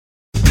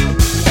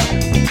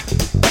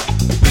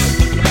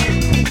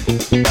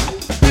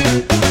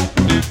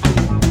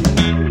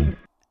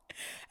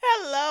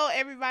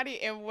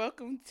everybody, and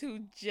welcome to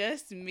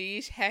Just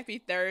Mish. Happy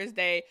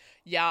Thursday.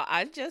 Y'all,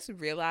 I just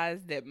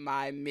realized that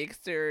my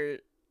mixer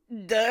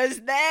does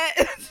that.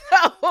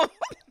 So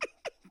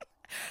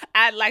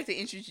I'd like to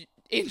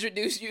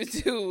introduce you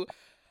to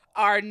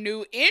our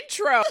new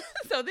intro.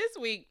 So this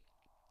week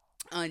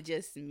on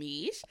Just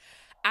Mish,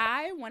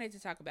 I wanted to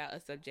talk about a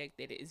subject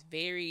that is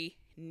very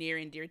near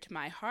and dear to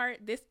my heart.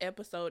 This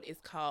episode is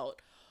called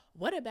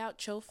What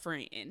About Your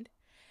Friend?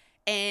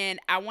 And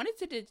I wanted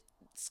to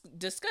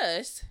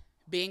discuss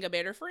being a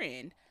better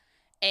friend.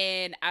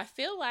 And I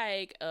feel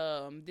like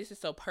this is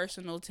so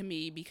personal to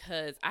me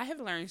because I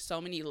have learned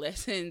so many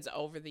lessons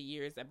over the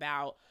years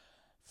about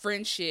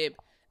friendship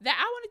that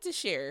I wanted to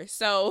share.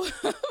 So,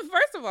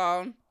 first of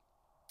all,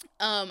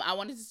 I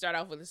wanted to start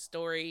off with a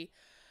story.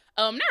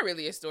 Not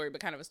really a story,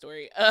 but kind of a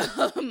story.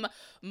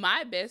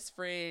 My best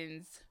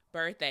friend's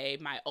birthday,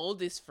 my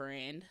oldest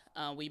friend,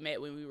 we met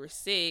when we were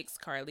 6.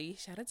 Carly,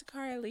 shout out to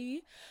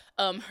Carly.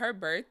 Her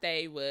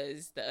birthday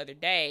was the other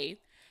day,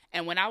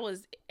 and when I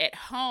was at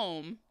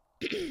home,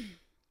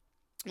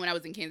 when I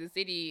was in Kansas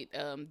City,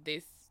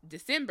 this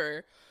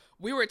December,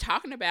 we were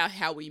talking about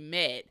how we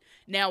met.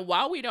 Now,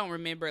 while we don't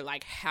remember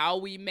like how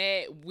we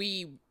met,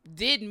 we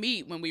did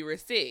meet when we were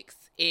 6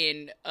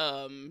 in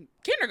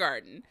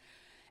kindergarten.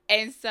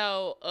 And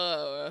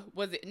so,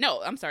 was it?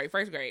 No, I'm sorry,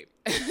 first grade.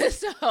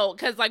 So,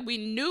 because like we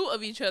knew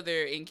of each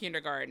other in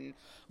kindergarten,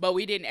 but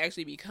we didn't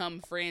actually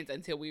become friends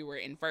until we were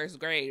in first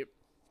grade.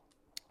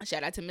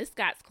 Shout out to Miss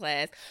Scott's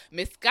class.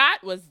 Miss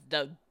Scott was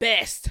the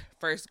best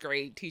first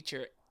grade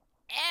teacher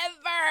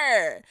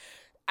ever.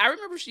 I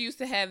remember she used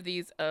to have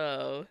these,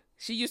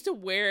 she used to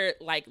wear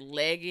like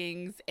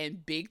leggings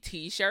and big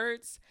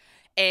t-shirts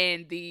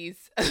and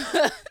these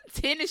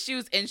tennis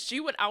shoes, and she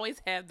would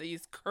always have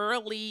these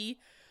curly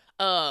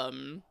what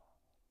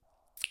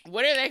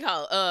are they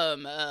called?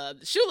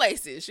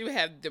 Shoelaces. She would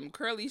have them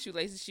curly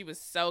shoelaces. She was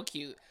so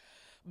cute.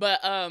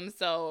 But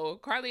so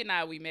Carly and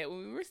I, we met when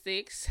we were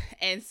 6,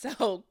 and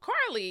so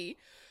Carly,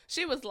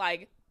 she was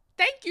like,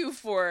 thank you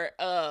for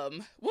well,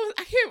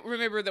 I can't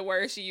remember the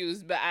word she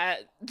used, but I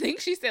think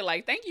she said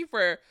like, thank you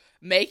for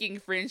making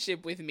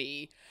friendship with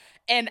me.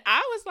 And I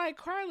was like,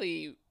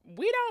 Carly,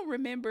 we don't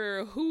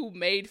remember who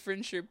made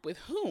friendship with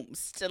whom.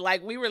 So,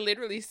 like, we were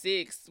literally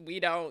 6. We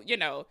don't,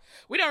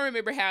 we don't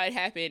remember how it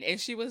happened. And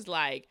she was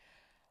like,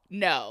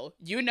 no,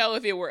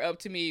 if it were up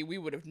to me, we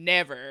would have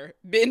never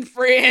been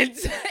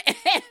friends.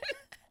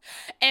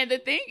 And the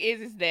thing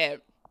is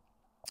that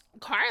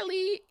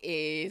Carly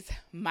is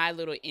my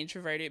little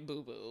introverted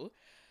boo-boo.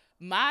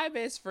 My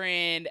best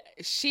friend,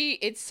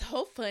 it's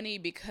so funny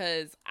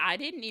because I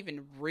didn't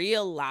even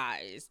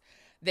realize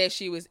that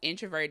she was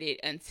introverted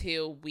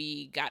until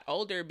we got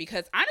older,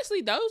 because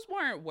honestly those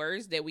weren't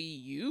words that we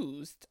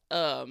used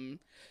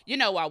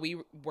while we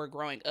were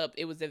growing up.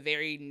 It was a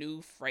very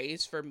new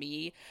phrase for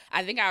me.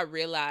 I think I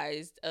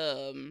realized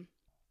I'm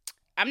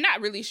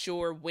not really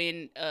sure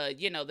when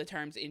the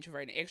terms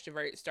introvert and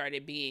extrovert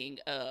started being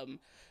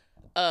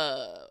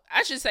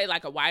I should say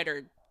like a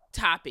wider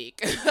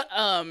topic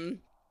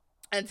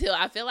until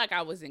I feel like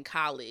I was in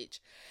college,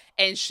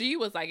 and she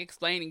was like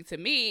explaining to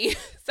me.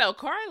 So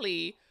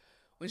Carly,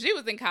 when she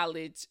was in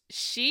college,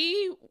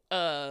 she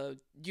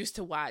used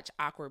to watch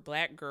Awkward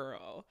Black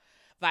Girl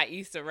by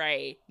Issa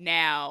Rae.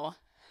 Now,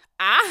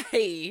 I'm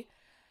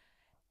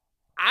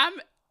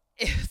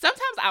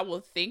sometimes I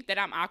will think that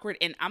I'm awkward,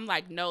 and I'm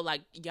like, no,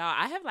 like, y'all,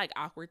 I have like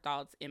awkward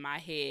thoughts in my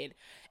head,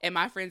 and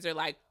my friends are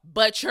like,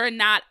 but you're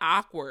not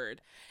awkward.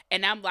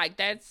 And I'm like,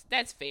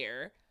 that's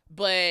fair.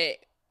 But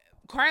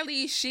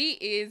Carly, she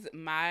is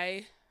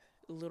my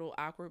little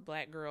awkward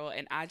black girl,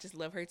 and I just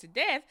love her to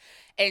death.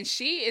 And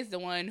she is the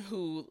one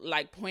who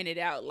like pointed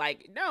out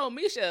like, no,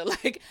 Misha,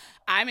 like,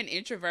 I'm an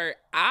introvert.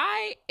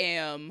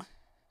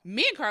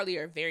 Me and Carly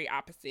are very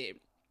opposite.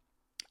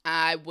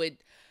 I would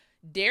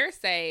dare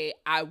say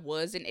I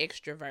was an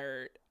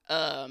extrovert.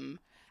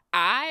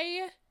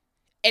 I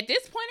At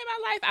this point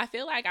in my life, I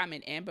feel like I'm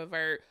an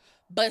ambivert,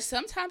 but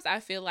sometimes I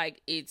feel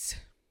like it's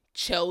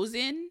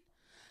chosen.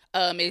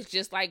 It's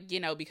just like,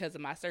 because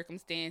of my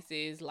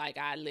circumstances, like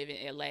I live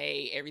in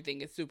LA,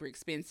 everything is super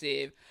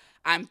expensive.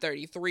 I'm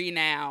 33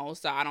 now,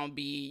 so I don't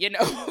be,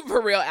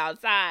 for real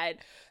outside.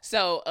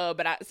 So,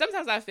 but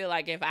sometimes I feel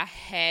like if I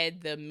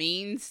had the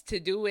means to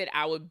do it,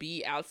 I would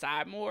be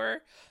outside more.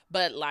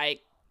 But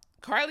like,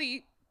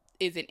 Carly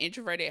is an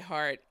introvert at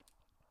heart,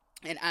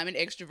 and I'm an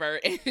extrovert.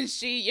 And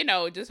she,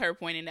 just her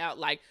pointing out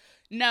like,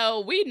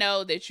 no, we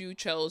know that you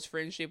chose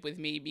friendship with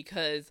me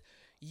because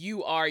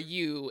you are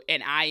you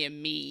and I am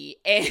me.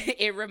 And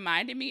it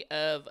reminded me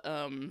of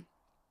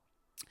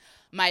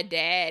my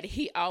dad.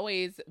 He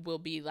always will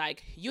be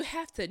like, you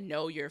have to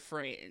know your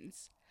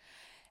friends.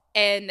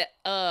 And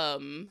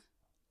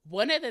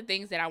one of the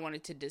things that I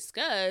wanted to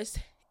discuss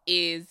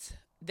is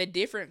the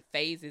different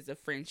phases of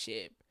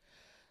friendship.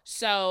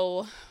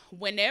 So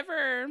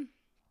whenever,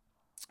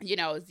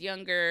 I was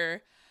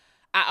younger,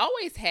 I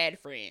always had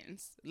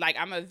friends. Like,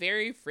 I'm a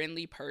very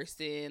friendly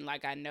person.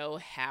 Like, I know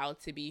how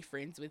to be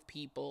friends with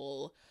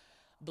people,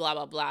 blah,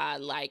 blah, blah.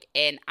 Like,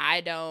 and I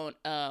don't,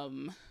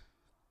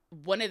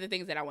 one of the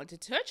things that I want to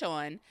touch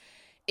on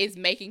is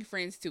making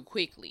friends too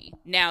quickly.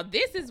 Now,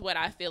 this is what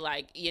I feel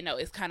like,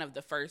 is kind of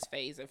the first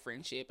phase of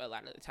friendship a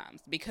lot of the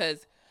times,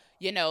 because,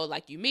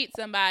 like you meet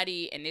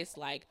somebody and it's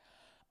like,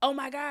 oh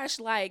my gosh,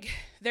 like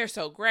they're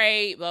so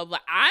great, blah, blah.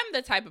 I'm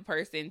the type of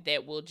person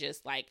that will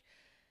just like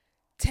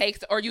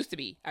used to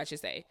be, I should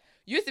say,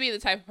 the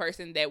type of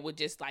person that would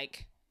just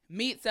like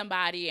meet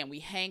somebody and we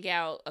hang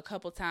out a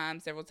couple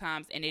times, several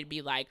times, and it'd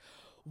be like,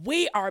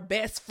 we are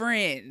best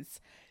friends.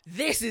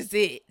 This is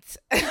it.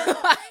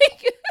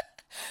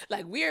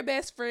 like we are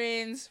best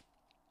friends.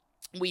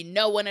 We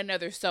know one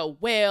another so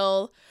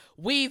well.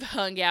 We've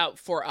hung out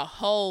for a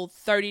whole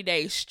 30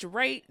 days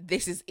straight.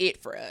 This is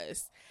it for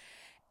us.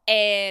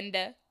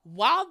 And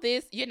while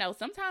this,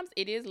 sometimes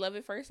it is love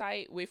at first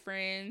sight with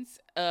friends.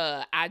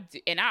 I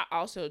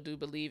also do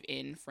believe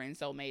in friend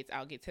soulmates.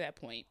 I'll get to that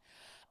point.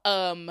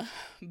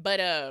 But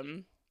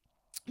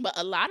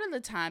a lot of the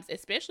times,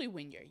 especially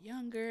when you're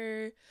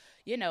younger,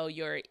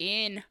 you're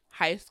in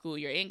high school,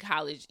 you're in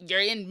college,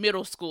 you're in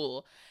middle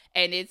school,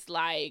 and it's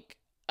like,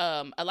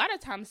 a lot of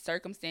times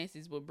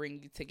circumstances will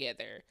bring you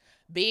together.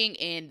 Being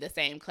in the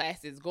same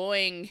classes,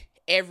 going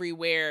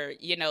everywhere,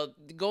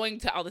 going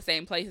to all the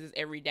same places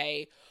every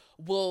day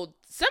will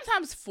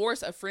sometimes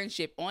force a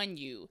friendship on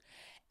you.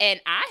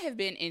 And I have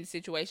been in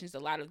situations a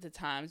lot of the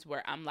times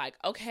where I'm like,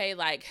 okay,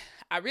 like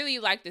I really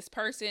like this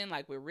person,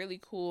 like we're really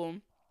cool.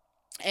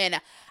 And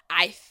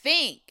I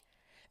think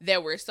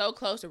that we're so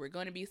close, or we're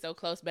going to be so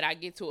close, but I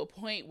get to a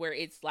point where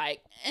it's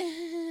like,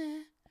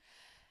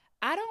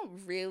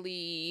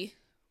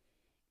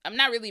 I'm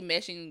not really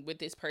meshing with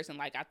this person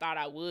like I thought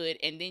I would.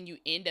 And then you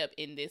end up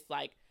in this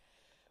like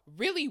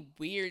really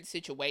weird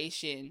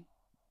situation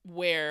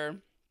where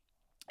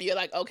you're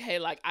like, okay,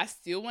 like I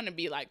still want to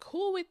be like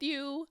cool with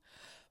you,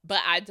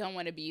 but I don't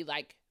want to be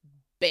like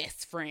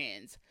best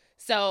friends.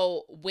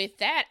 So with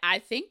that, I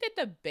think that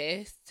the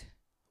best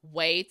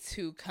way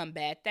to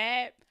combat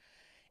that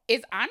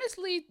is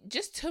honestly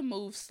just to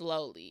move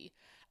slowly.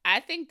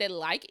 I think that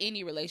like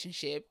any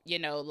relationship,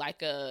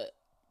 like a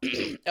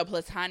a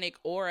platonic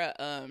or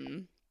a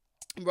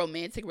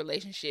romantic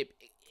relationship,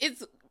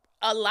 it's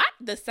a lot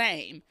the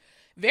same.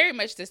 Very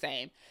much the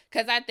same.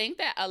 Because I think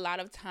that a lot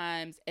of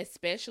times,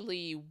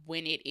 especially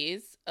when it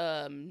is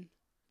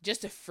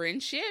just a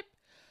friendship,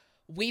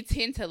 we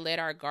tend to let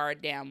our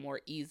guard down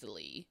more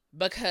easily,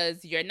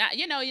 because you're not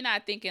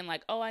thinking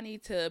like, oh, I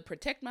need to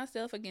protect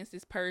myself against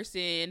this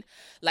person.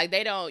 Like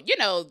they don't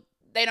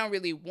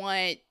really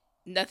want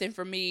nothing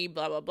from me,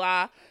 blah, blah,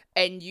 blah.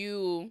 And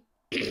you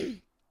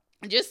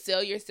just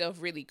sell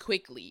yourself really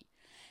quickly.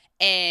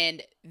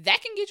 And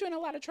that can get you in a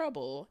lot of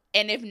trouble.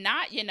 And if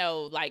not,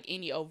 like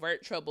any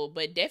overt trouble,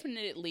 but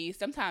definitely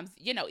sometimes,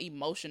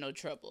 emotional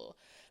trouble.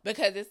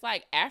 Because it's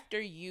like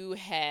after the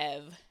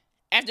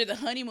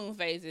honeymoon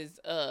phase is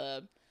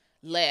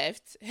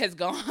has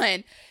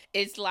gone,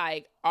 it's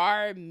like,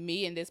 are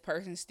me and this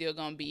person still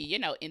gonna be,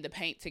 in the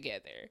paint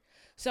together?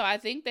 So I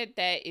think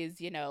that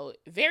is,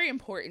 very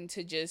important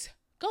to just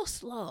go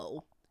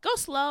slow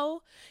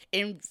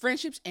in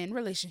friendships and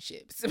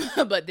relationships.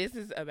 But this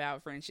is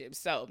about friendships.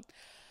 So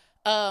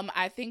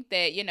I think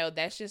that,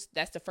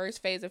 that's the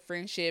first phase of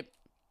friendship.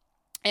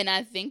 And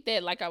I think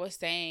that, like I was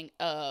saying,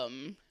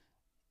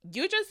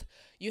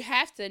 you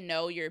have to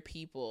know your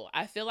people.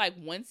 I feel like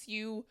once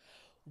you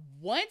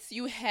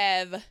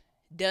have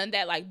done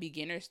that like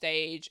beginner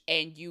stage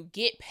and you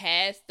get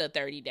past the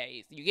 30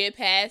 days, you get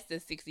past the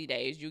 60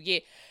 days,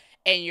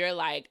 and you're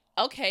like,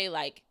 okay,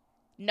 like,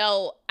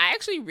 no, I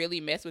actually really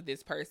mess with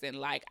this person.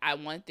 Like, I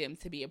want them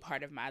to be a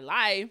part of my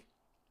life.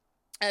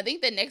 I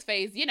think the next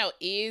phase,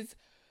 is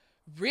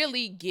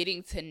really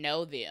getting to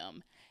know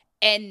them,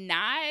 and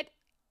not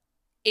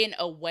in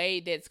a way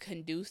that's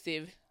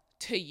conducive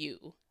to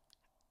you.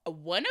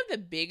 One of the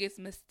biggest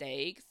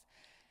mistakes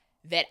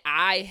that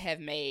I have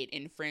made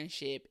in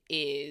friendship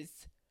is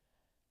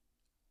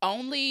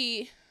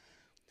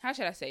how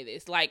should I say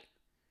this? Like,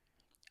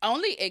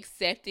 only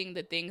accepting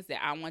the things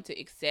that I want to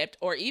accept,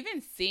 or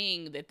even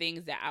seeing the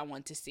things that I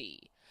want to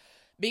see.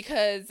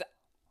 Because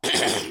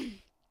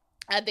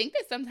I think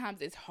that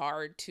sometimes it's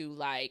hard to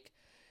like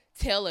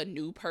tell a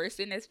new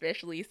person,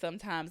 especially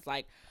sometimes,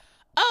 like,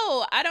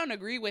 oh, I don't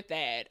agree with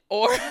that.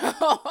 Or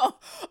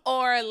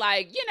or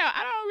like,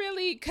 I don't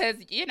really, because,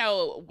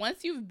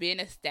 once you've been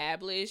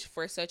established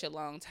for such a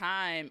long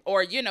time,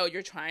 or,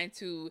 you're trying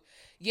to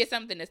get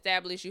something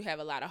established, you have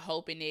a lot of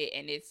hope in it.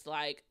 And it's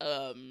like,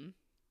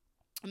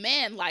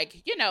 man,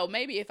 like,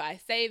 maybe if I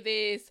say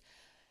this,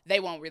 they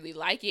won't really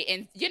like it.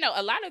 And,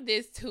 a lot of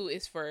this too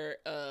is for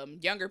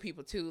younger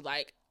people too.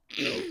 Like,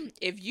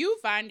 if you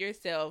find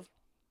yourself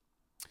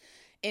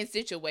in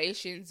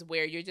situations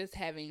where you're just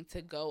having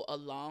to go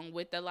along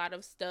with a lot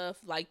of stuff,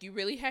 like, you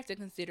really have to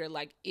consider,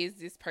 like, is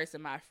this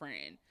person my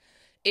friend?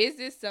 Is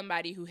this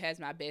somebody who has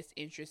my best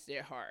interest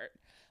at heart?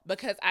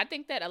 Because I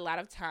think that a lot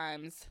of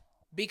times,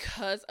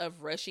 because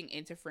of rushing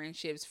into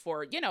friendships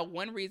for,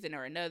 one reason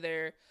or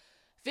another,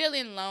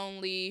 feeling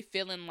lonely,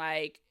 feeling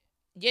like,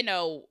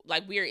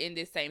 like we're in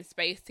this same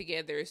space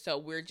together, so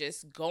we're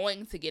just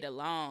going to get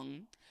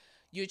along,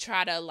 you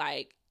try to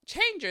like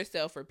change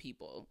yourself for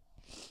people.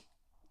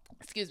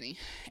 Excuse me.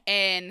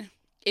 And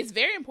it's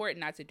very important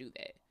not to do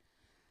that.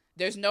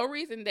 There's no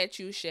reason that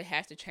you should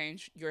have to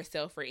change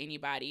yourself for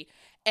anybody.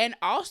 And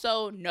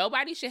also,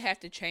 nobody should have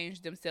to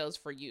change themselves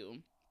for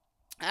you.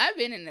 I've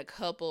been in a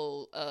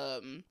couple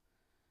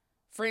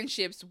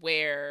friendships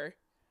where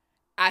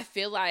I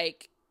feel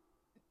like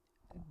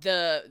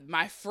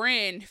my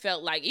friend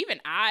felt like even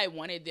I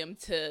wanted them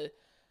to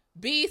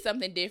be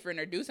something different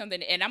or do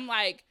something, and I'm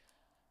like,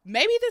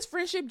 maybe this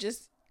friendship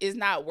just is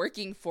not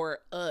working for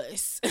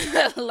us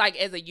like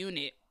as a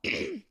unit.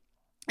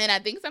 And I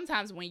think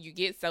sometimes when you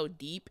get so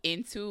deep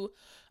into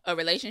a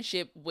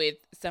relationship with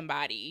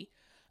somebody,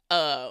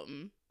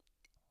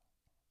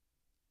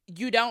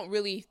 you don't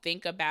really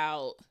think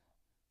about,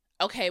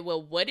 okay,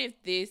 well, what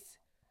if this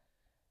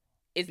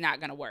is not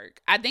going to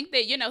work? I think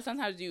that,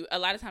 a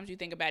lot of times you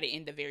think about it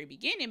in the very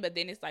beginning, but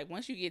then it's like,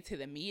 once you get to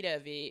the meat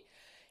of it,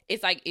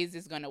 it's like, is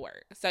this going to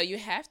work? So you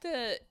have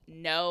to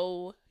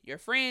know your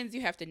friends,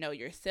 you have to know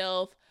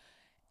yourself,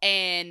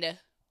 and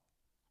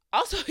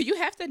also you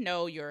have to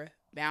know your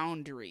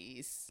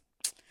boundaries.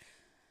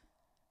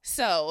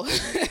 So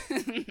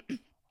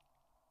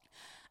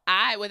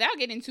without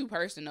getting too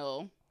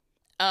personal,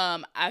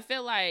 I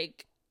feel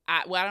like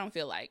I don't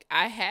feel like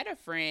I had a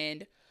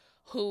friend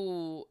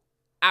who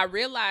I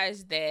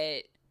realized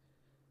that,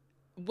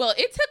 well,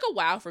 it took a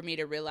while for me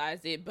to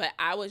realize it, but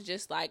I was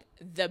just like,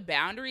 the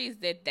boundaries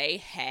that they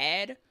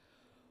had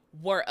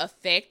were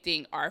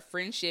affecting our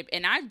friendship,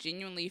 and I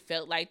genuinely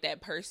felt like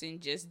that person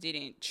just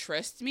didn't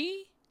trust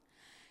me.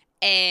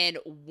 And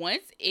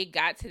once it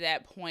got to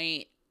that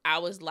point, I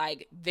was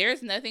like,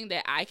 there's nothing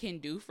that I can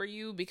do for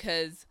you,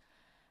 because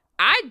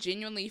I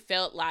genuinely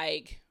felt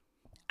like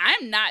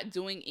I'm not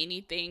doing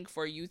anything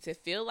for you to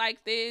feel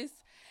like this.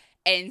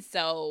 And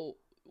so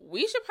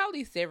we should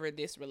probably sever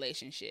this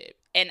relationship.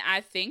 And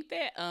I think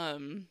that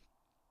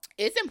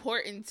it's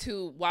important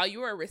to, while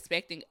you are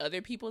respecting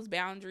other people's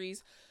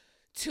boundaries,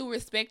 to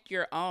respect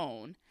your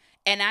own.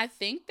 And I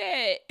think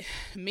that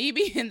me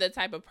being the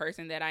type of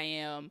person that I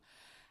am,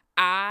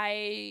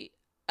 I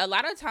a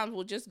lot of times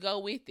will just go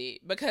with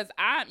it, because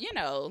I'm,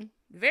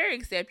 very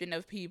accepting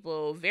of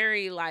people,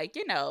 very like,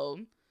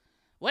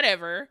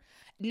 whatever.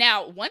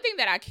 Now, one thing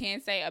that I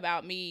can say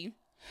about me,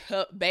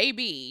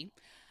 baby,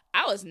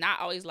 I was not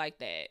always like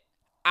that.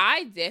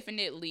 I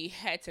definitely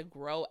had to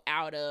grow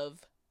out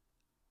of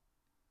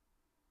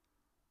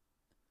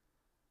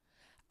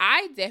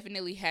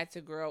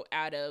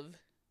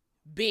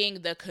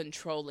being the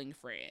controlling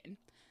friend.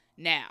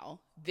 Now,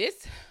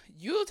 this,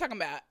 you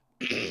talking about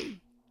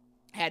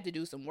had to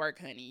do some work,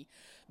 honey,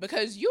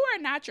 because you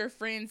are not your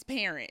friend's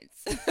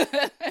parents.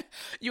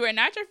 You are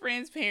not your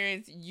friend's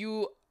parents.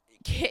 You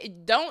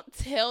don't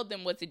tell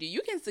them what to do.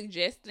 You can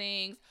suggest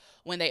things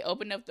when they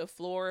open up the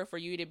floor for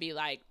you to be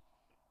like,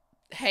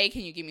 hey,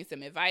 can you give me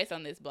some advice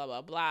on this, blah,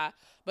 blah, blah.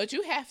 But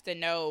you have to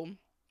know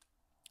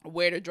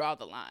where to draw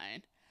the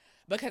line.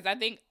 Because I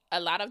think a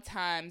lot of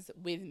times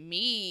with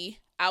me,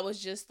 I was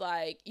just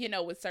like,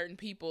 with certain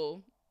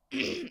people,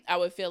 I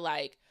would feel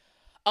like,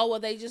 oh,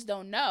 well, they just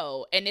don't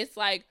know. And it's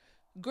like,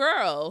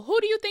 girl, who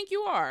do you think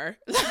you are?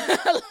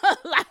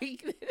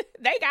 Like,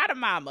 they got a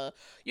mama.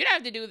 You don't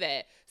have to do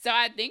that. So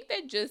I think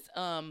that just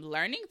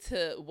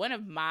one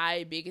of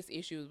my biggest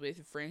issues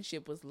with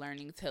friendship was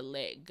learning to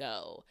let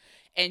go.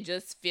 And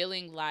just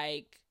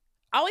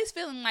always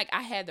feeling like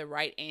I had the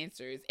right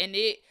answers. And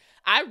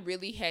I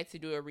really had to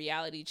do a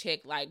reality check.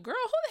 Like, girl,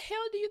 who the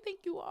hell do you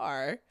think you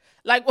are?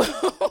 Like,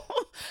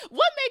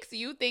 what makes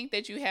you think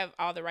that you have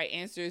all the right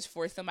answers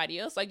for somebody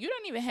else? Like, you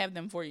don't even have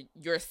them for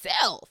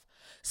yourself.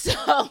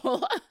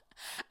 So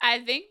I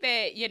think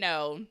that,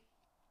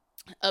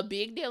 a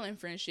big deal in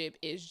friendship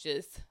is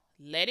just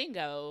letting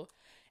go,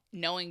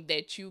 knowing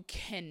that you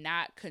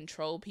cannot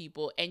control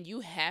people and you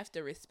have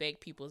to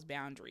respect people's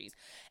boundaries.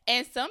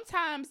 And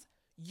sometimes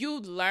you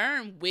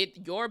learn with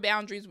your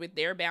boundaries, with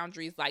their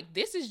boundaries, like,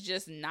 this is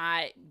just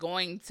not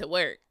going to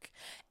work.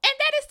 And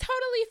that is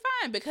totally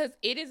fine, because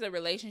it is a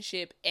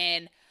relationship.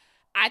 And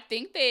I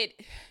think that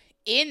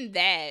in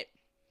that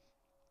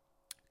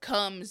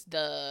comes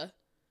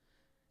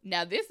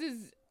now this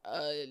is,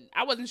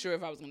 I wasn't sure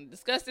if I was going to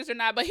discuss this or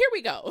not, but here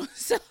we go.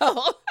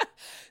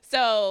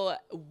 So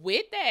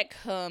with that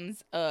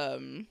comes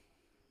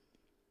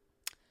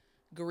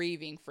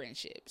grieving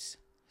friendships.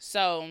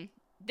 So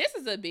this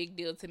is a big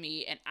deal to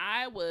me, and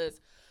I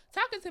was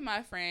talking to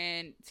my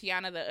friend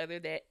Tiana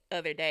the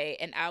other day,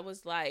 and I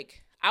was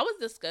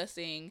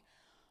discussing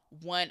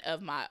one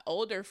of my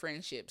older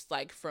friendships,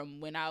 like from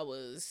when I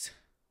was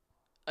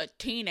a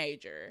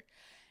teenager,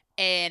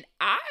 and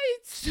I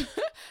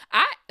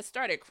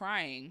started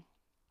crying.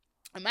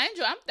 Mind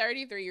you, I'm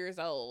 33 years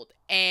old,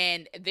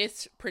 and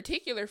this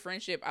particular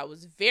friendship, I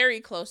was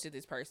very close to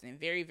this person,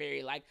 very,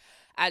 very, like,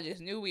 I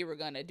just knew we were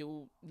going to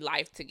do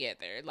life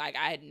together. Like,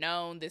 I had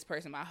known this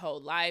person my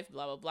whole life,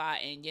 blah, blah, blah.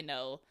 And,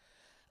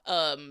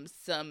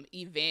 some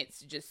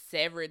events just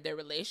severed the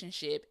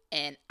relationship.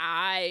 And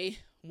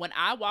when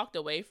I walked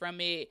away from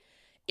it,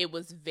 it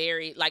was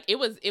very, like, it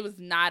was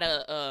not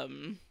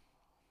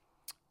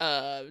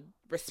uh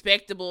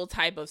respectable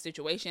type of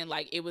situation.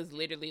 Like, it was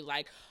literally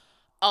like,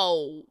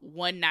 oh,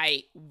 one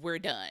night we're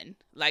done.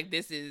 Like,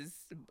 this is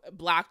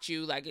blocked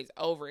you, like it's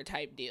over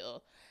type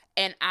deal.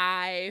 And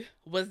I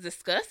was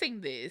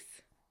discussing this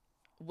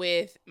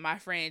with my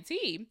friend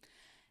T,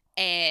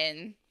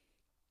 and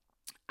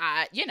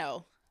I,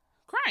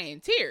 crying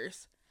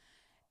tears.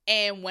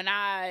 And when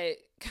I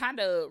kind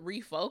of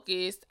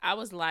refocused, I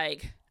was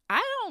like,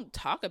 I don't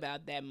talk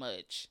about that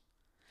much.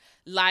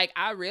 Like,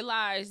 I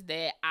realized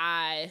that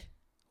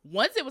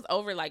once it was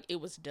over, like,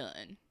 it was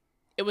done.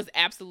 It was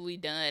absolutely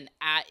done.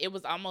 It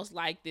was almost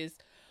like this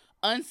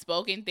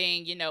unspoken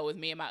thing, with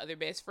me and my other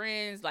best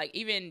friends. Like,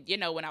 even,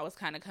 when I was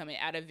kind of coming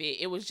out of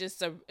it, it was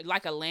just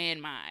like a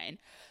landmine.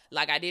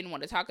 Like, I didn't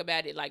want to talk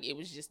about it. Like, it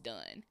was just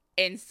done.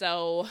 And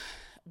so,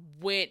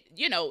 with,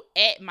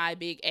 at my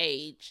big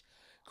age,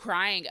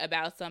 crying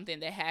about something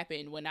that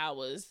happened when I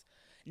was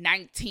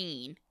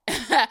 19,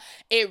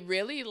 it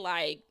really,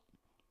 like,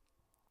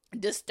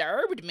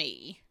 disturbed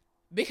me,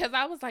 because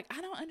I was like, I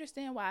don't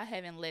understand why I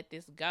haven't let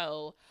this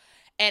go.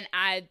 And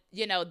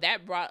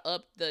that brought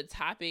up the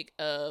topic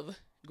of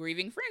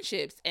grieving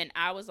friendships. And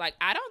I was like,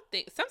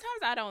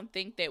 sometimes I don't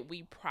think that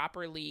we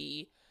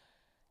properly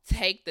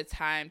take the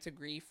time to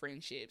grieve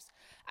friendships.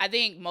 I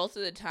think most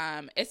of the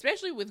time,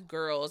 especially with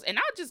girls, and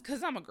not just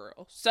because I'm a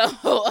girl, so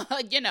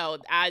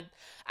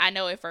I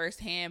know it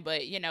firsthand,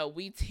 but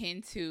we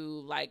tend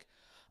to, like,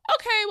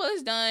 okay, well,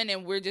 it's done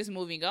and we're just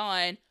moving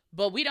on,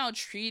 but we don't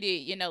treat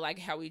it, like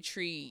how we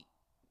treat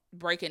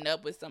breaking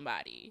up with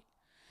somebody.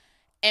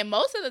 And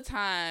most of the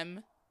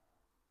time,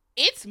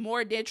 it's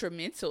more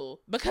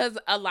detrimental, because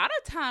a lot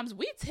of times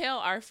we tell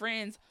our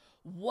friends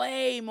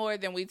way more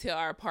than we tell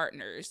our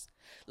partners.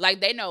 Like,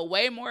 they know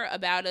way more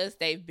about us.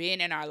 They've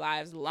been in our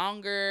lives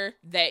longer.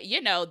 That,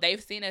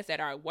 they've seen us at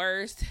our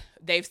worst.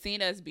 They've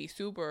seen us be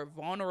super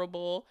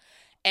vulnerable.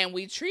 And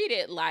we treat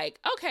it like,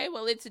 okay,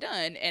 well, it's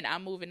done and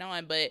I'm moving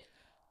on. But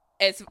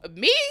as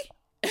me,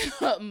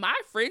 my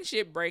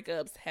friendship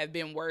breakups have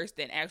been worse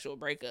than actual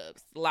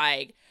breakups.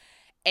 Like,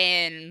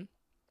 and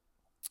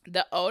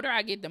the older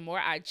I get, the more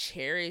I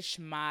cherish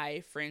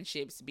my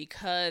friendships,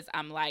 because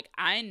I'm like,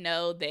 I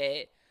know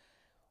that,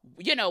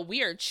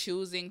 we are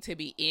choosing to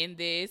be in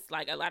this.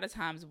 Like, a lot of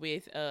times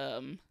with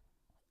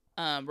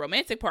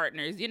romantic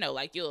partners,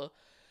 like,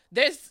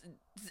 there's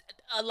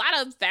a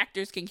lot of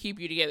factors can keep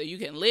you together. You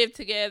can live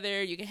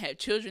together, you can have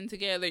children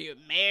together, you're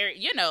married,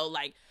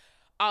 like,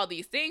 all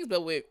these things.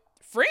 But with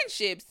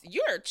friendships,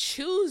 you're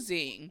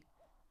choosing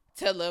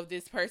to love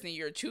this person.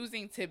 You're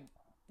choosing to,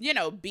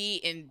 be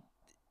in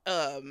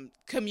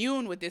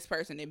commune with this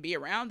person and be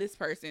around this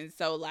person.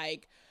 So,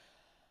 like,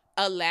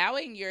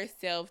 allowing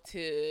yourself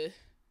to,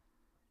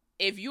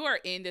 if you are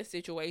in the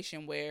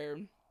situation where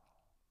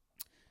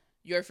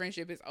your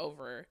friendship is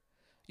over,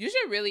 you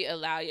should really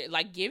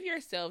give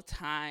yourself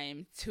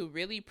time to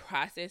really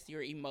process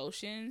your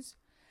emotions.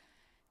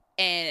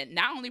 And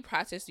not only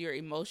process your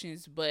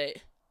emotions, but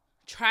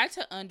try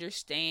to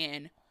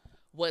understand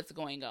what's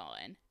going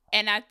on.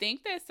 And I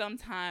think that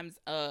sometimes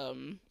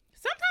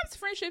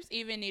friendships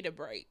even need a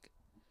break.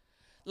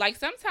 Like,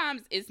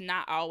 sometimes it's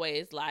not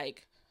always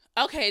like,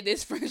 okay,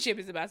 this friendship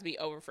is about to be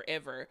over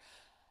forever.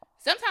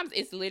 Sometimes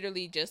it's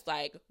literally just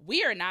like,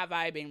 we are not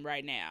vibing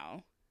right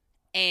now.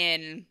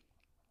 And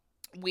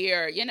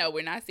we're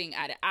not seeing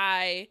eye to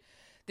eye.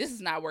 This is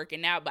not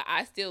working out, but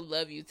I still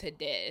love you to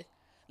death.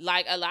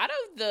 Like, a lot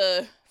of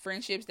the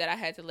friendships that I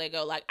had to let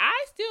go, like,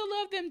 I still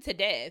love them to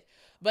death.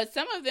 But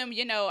some of them,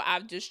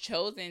 I've just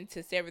chosen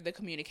to sever the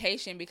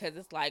communication, because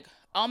it's like,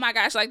 oh my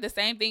gosh, like, the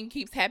same thing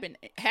keeps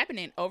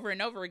happening over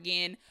and over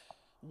again.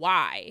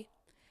 Why?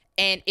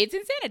 And it's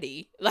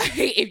insanity. Like,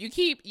 if you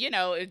keep, you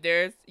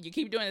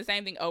keep doing the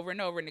same thing over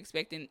and over and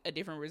expecting a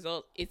different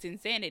result, it's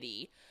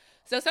insanity.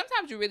 So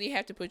sometimes you really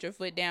have to put your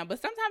foot down,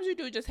 but sometimes you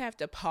do just have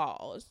to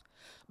pause.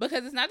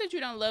 Because it's not that you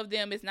don't love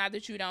them. It's not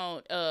that you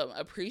don't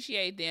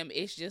appreciate them.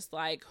 It's just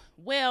like,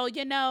 well, I'm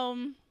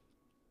going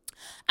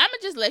to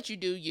just let you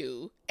do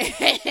you.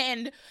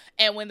 and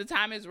when the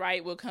time is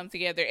right, we'll come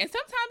together. And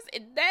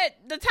sometimes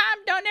the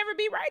time don't ever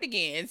be right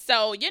again.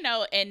 So,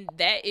 and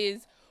that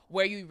is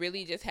where you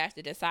really just have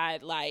to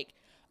decide, like,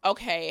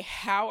 okay,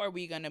 how are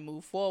we going to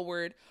move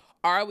forward?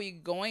 Are we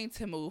going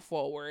to move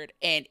forward?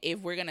 And if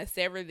we're going to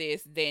sever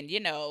this, then,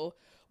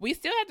 we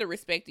still have to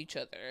respect each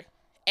other.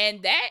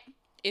 And that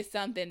is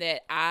something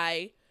that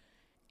I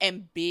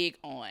am big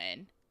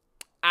on.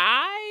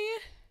 I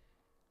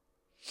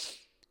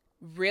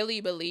really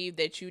believe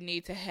that you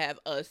need to have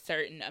a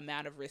certain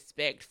amount of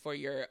respect for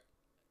your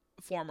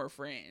former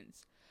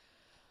friends,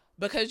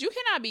 because you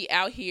cannot be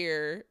out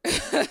here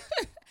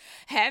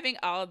having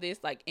all this,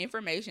 like,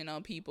 information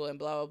on people and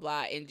blah, blah,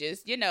 blah, and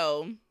just,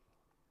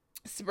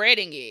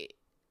 spreading it.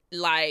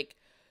 Like,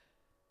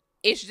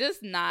 it's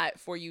just not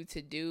for you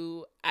to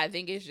do. I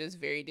think it's just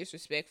very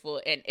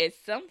disrespectful. And at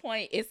some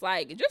point, it's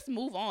like, just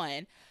move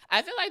on.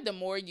 I feel like the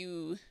more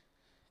you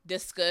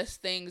discuss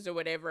things or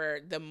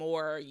whatever, the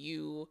more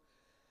you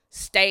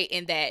stay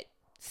in that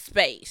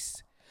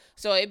space.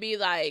 So it'd be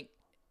like,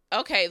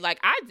 okay, like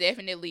I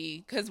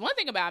definitely, because one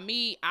thing about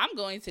me, I'm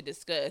going to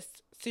discuss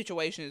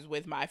situations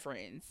with my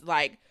friends.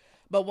 Like,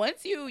 but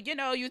once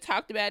you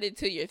talked about it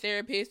to your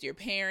therapist, your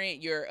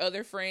parent, your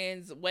other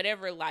friends,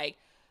 whatever, like,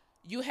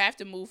 you have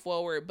to move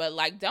forward. But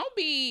like, don't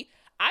be,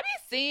 I be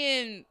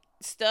seeing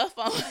stuff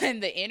on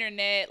the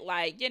internet,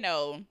 like,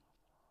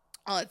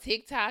 on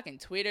TikTok and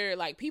Twitter,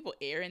 like people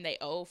airing their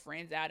old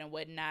friends out and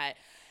whatnot.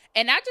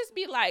 And I just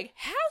be like,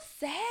 how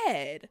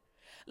sad.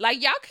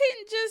 Like, y'all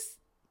couldn't just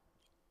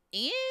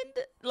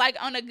end like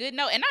on a good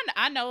note. And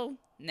I know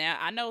now,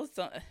 I know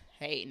some,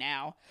 hey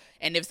now,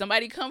 and if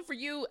somebody come for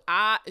you,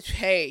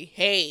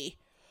 hey,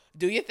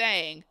 do your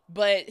thing,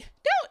 but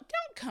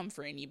don't come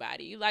for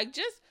anybody. Like,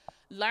 just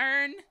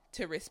learn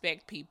to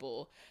respect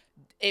people.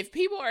 If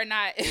people are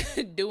not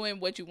doing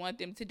what you want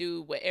them to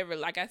do, whatever,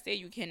 like I said,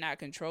 you cannot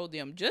control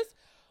them. Just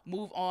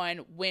move on.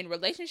 When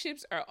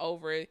relationships are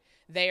over,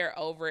 they are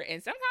over.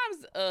 And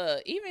sometimes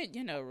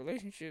even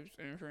relationships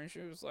and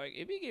friendships, like,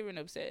 it be getting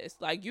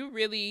obsessed. Like, you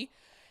really,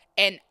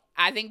 and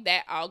I think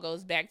that all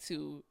goes back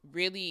to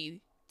really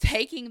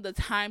taking the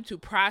time to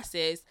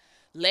process,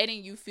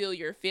 letting you feel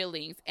your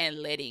feelings and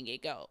letting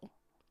it go.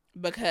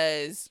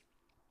 Because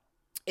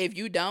if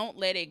you don't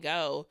let it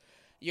go,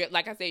 you're,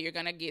 like I said, you're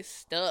gonna get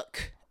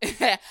stuck.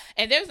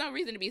 And there's no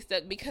reason to be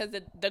stuck, because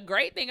the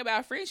great thing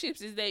about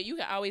friendships is that you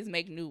can always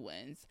make new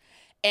ones.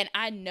 And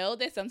I know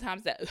that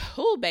sometimes that,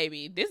 oh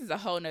baby, this is a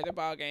whole nother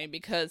ball game,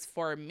 because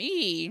for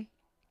me,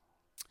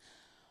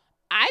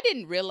 I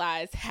didn't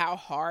realize how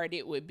hard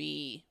it would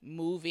be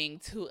moving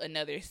to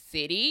another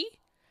city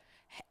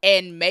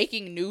and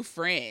making new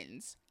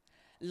friends.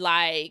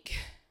 Like,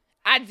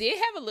 I did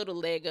have a little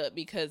leg up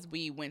because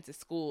we went to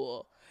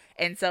school.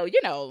 And so,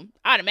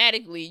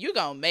 automatically you're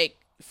going to make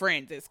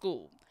friends at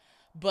school.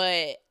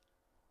 But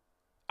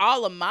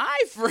all of my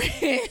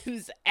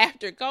friends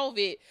after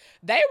COVID,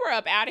 they were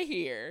up out of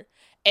here.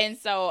 And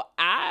so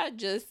I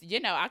just,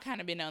 I kind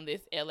of been on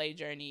this LA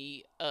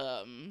journey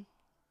a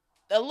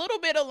little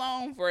bit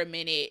alone for a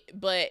minute,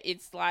 but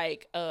it's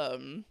like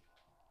and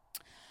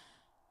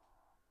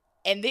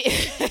then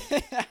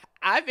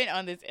I've been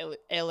on this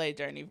LA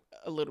journey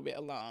a little bit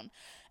alone.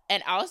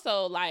 And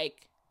also,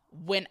 like,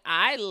 when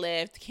I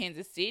left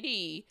Kansas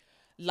City,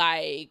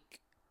 like,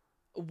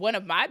 one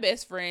of my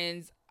best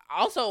friends,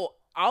 also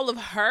all of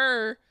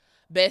her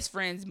best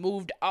friends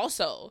moved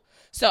also.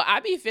 So I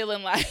be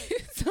feeling like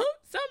some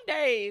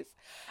days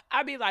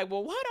I be like,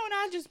 well, why don't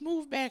I just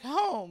move back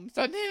home?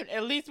 So then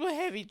at least we'll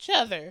have each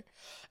other.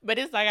 But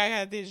it's like I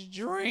got this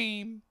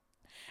dream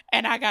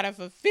and I gotta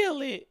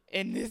fulfill it.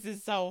 And this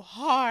is so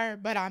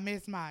hard, but I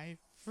miss my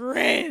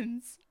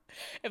friends.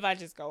 If I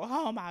just go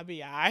home, I'll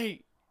be all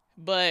right.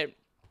 But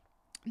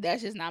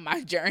that's just not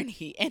my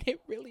journey. And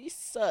it really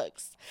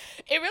sucks.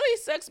 It really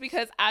sucks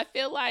because I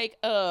feel like,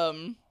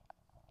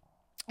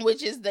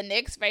 which is the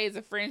next phase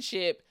of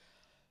friendship,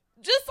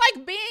 just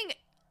like being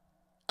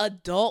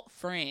adult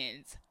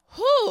friends.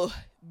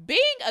 Being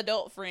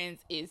adult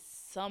friends is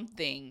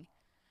something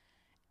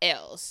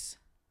else.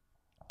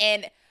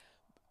 And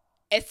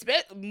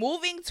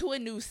moving to a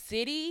new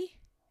city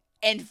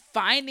and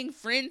finding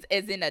friends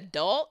as an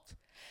adult,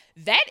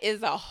 that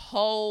is a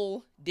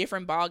whole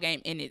different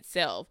ballgame in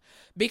itself.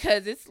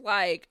 Because it's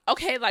like,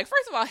 okay, like,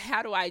 first of all,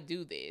 how do I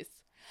do this?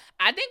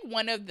 I think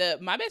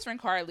my best friend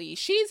Carly,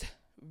 she is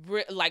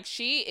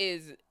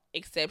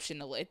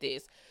exceptional at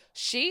this.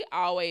 She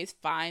always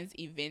finds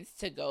events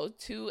to go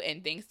to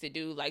and things to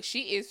do. Like,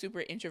 she is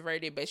super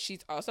introverted, but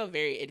she's also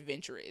very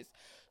adventurous.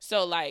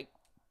 So, like,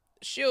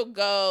 she'll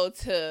go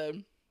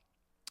to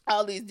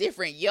all these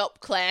different Yelp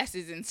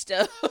classes and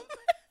stuff.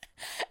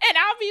 And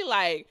I'll be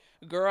like,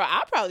 girl,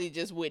 I probably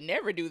just would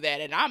never do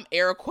that. And I'm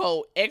air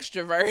quote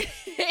extroverted.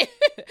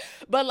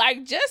 But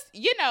like, just,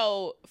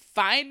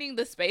 finding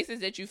the spaces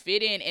that you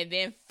fit in and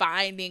then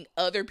finding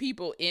other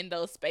people in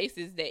those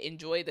spaces that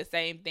enjoy the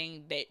same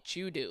thing that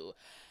you do.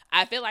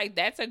 I feel like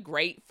that's a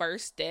great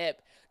first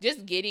step.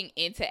 Just getting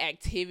into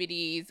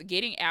activities,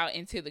 getting out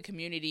into the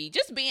community,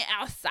 just being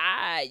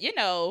outside,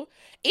 even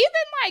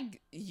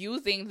like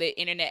using the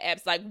internet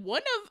apps. Like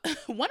one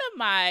of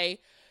my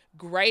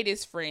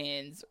greatest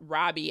friends,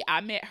 Robbie,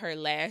 I met her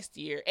last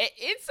year.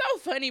 It's so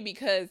funny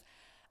because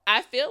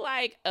I feel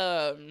like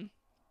I've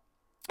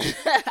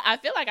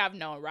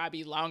known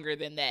Robbie longer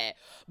than that.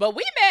 But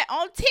we met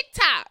on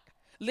TikTok.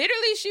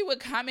 Literally, she would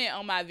comment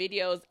on my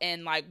videos,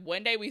 and like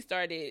one day we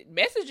started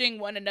messaging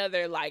one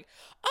another like,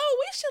 oh,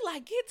 we should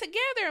like get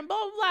together and blah,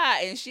 blah, blah.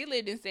 And she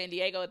lived in San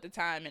Diego at the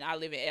time, and I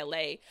live in LA.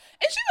 And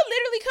she would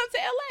literally come to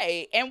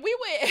LA, and we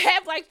would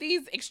have like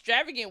these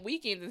extravagant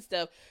weekends and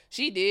stuff.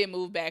 She did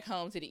move back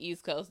home to the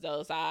East Coast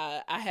though, so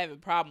I have a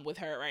problem with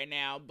her right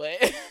now.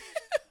 But,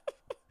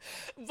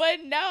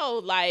 but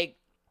no, like,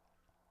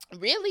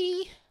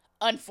 really,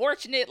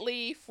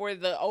 unfortunately for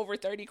the over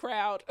 30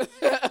 crowd,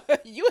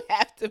 you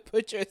have to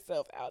put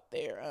yourself out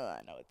there.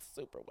 I know it's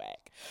super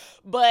whack.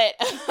 But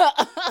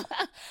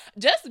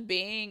just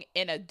being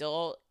an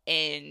adult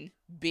and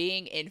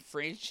being in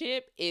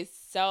friendship is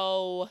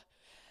so,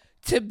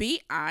 to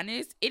be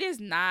honest, it is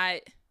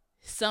not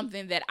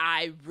something that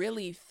I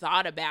really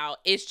thought about.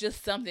 It's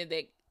just something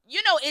that,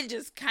 it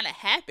just kind of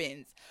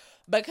happens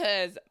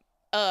because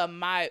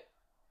my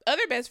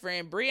other best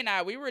friend, Brie, and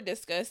I, we were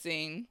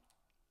discussing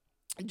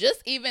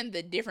just even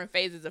the different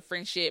phases of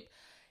friendship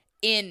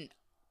in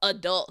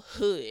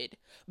adulthood,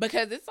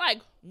 because it's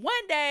like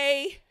one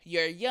day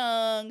you're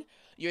young,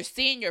 you're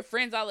seeing your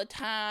friends all the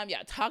time, y'all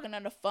talking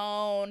on the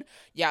phone,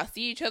 y'all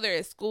see each other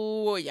at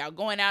school, y'all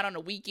going out on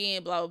the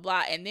weekend, blah blah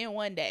blah, and then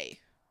one day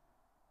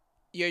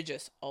you're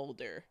just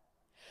older.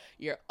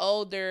 You're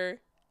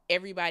older,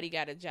 everybody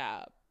got a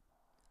job,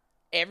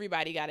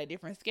 everybody got a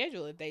different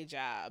schedule at their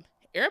job,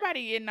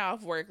 everybody getting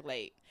off work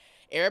late,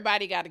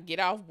 everybody got to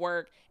get off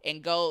work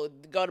and go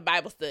to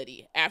Bible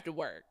study after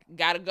work,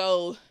 gotta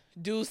go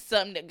do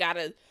something,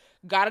 that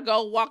gotta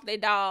go walk their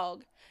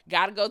dog,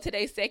 gotta go to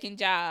their second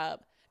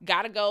job,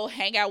 gotta go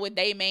hang out with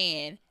their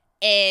man.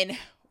 And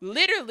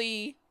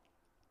literally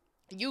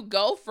you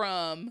go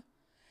from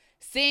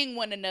seeing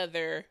one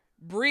another,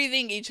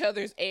 breathing each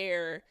other's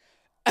air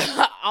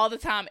all the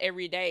time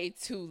every day,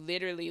 to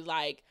literally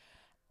like,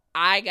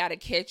 I gotta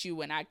catch you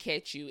when I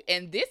catch you.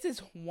 And this is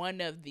one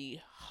of the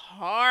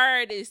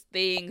hardest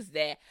things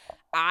that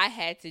I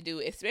had to do,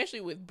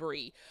 especially with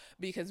Brie,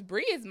 because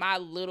Brie is my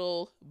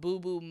little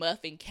boo-boo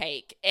muffin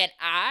cake. And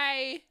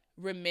I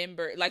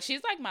remember, like,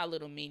 she's like my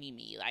little mini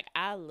me. Like,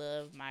 I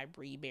love my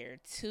Brie Bear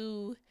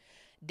to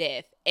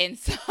death. And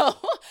so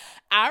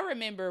I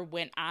remember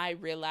when I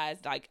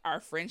realized like our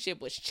friendship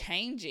was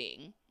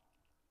changing,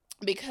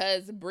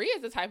 because Brie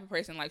is the type of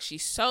person, like,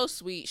 she's so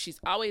sweet. She's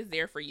always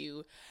there for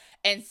you.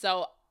 And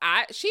so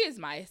she is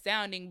my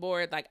sounding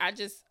board. Like,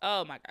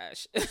 oh my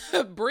gosh.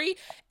 Brie,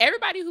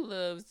 everybody who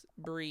loves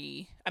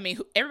Brie,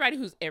 everybody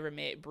who's ever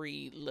met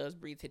Brie loves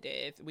Brie to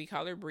death. We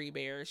call her Brie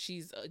Bear.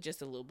 She's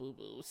just a little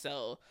boo-boo.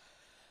 So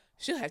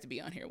she'll have to be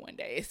on here one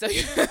day. So,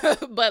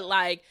 but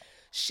like,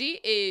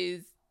 she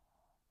is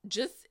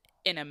just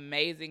an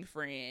amazing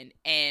friend.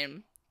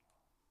 And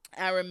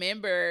I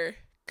remember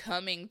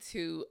coming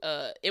to,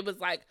 it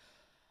was like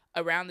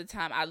around the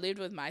time I lived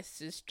with my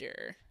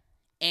sister,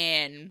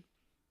 and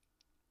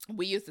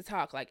we used to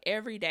talk like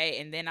every day.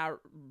 And then I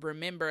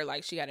remember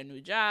like she got a new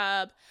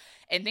job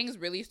and things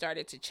really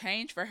started to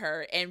change for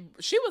her. And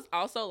she was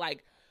also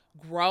like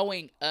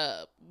growing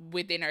up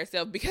within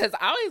herself, because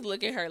I always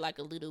look at her like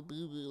a little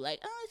boo-boo, like,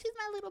 oh, she's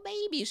my little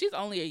baby. She's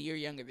only a year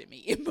younger than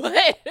me, but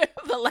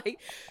like,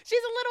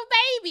 she's a little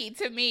baby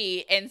to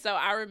me. And so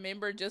I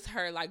remember just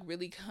her like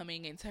really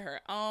coming into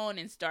her own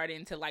and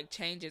starting to like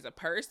change as a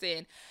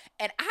person.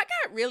 And I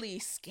got really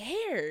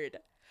scared.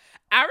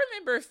 I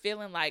remember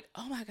feeling like,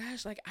 oh my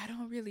gosh, like, I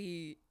don't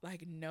really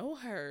like know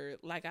her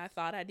like I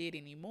thought I did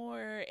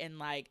anymore. And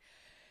like,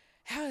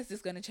 how is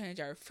this going to change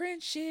our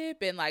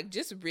friendship? And like,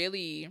 just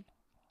really,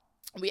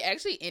 we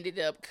actually ended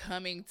up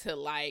coming to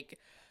like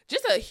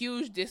just a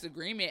huge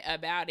disagreement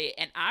about it.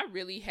 And I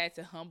really had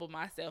to humble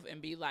myself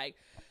and be like,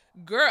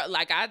 girl,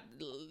 like,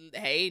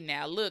 hey,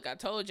 now look, I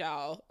told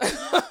y'all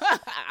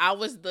I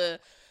was the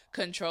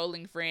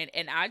controlling friend.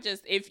 And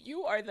if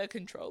you are the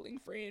controlling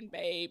friend,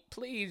 babe,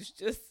 please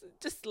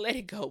just let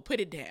it go. Put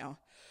it down.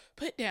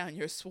 Put down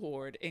your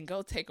sword and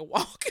go take a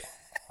walk.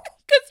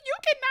 Because you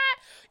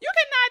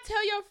cannot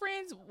tell your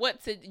friends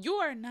what to. You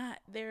are not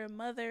their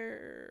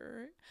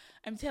mother.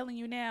 I'm telling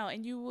you now,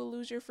 and you will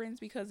lose your friends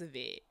because of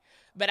it.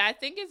 But I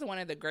think it's one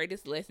of the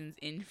greatest lessons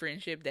in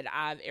friendship that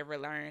I've ever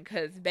learned.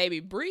 Because, baby,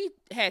 Brie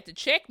had to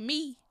check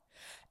me.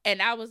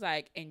 And I was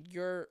like, and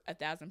you're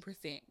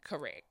 1,000%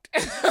 correct.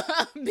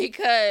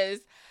 Because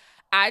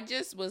I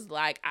just was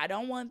like, I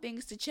don't want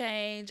things to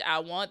change. I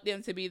want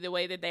them to be the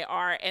way that they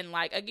are. And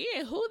like,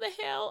 again, who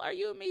the hell are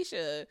you,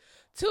 Misha,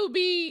 to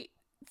be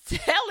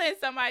telling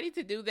somebody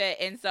to do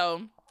that? And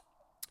so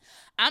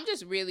I'm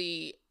just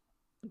really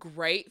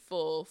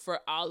grateful for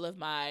all of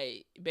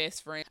my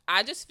best friends.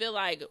 I just feel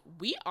like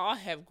we all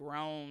have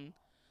grown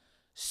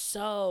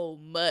so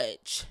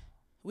much.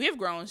 We have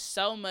grown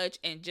so much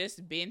and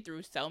just been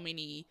through so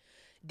many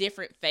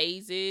different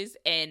phases,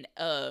 and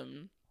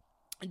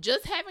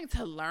just having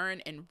to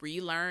learn and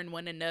relearn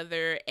one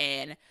another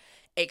and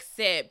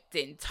accept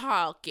and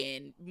talk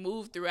and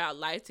move throughout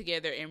life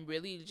together and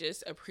really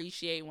just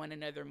appreciate one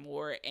another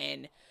more,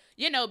 and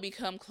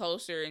become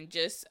closer and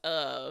just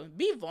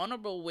be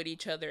vulnerable with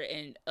each other.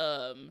 And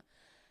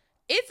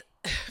it's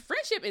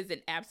friendship is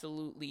an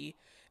absolutely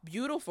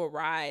beautiful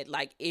ride.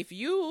 Like, if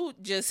you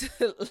just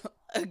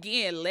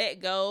again let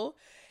go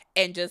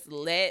and just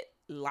let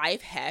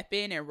life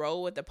happen and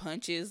roll with the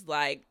punches,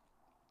 like,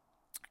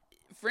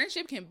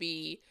 friendship can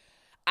be,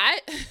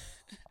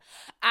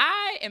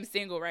 I am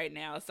single right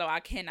now, so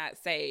I cannot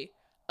say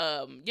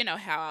how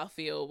I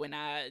feel when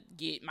I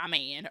get my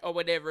man or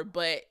whatever,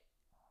 but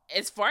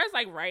as far as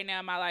like right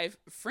now in my life,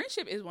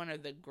 friendship is one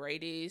of the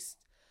greatest.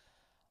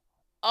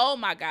 Oh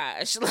my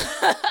gosh.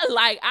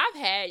 Like, I've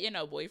had,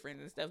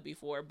 boyfriends and stuff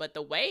before, but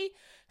the way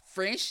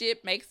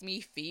friendship makes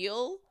me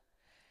feel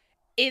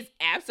is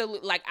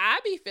absolute. Like, I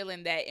be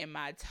feeling that in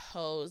my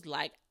toes.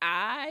 Like,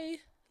 I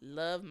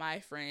love my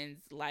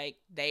friends like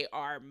they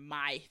are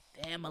my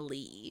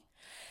family.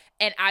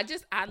 And I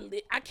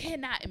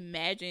cannot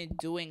imagine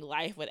doing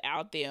life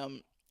without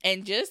them.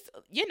 And just,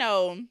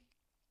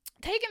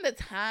 taking the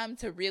time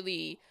to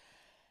really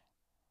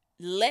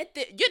let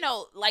the,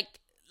 like,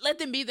 let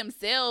them be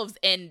themselves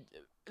and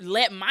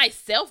let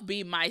myself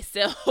be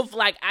myself.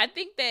 Like, I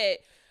think that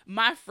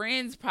my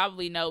friends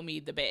probably know me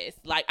the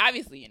best. Like,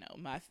 obviously,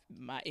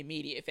 my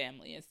immediate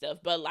family and stuff,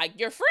 but like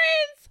your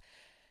friends,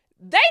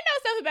 they know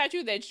stuff about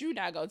you that you're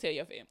not gonna tell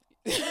your family.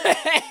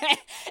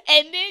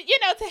 And then,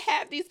 to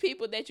have these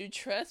people that you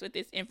trust with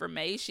this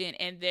information,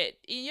 and that,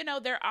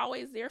 they're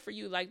always there for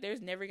you. Like,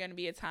 there's never gonna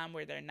be a time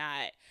where they're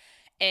not.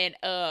 And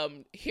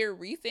here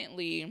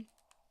recently,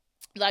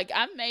 like,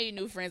 I've made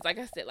new friends, like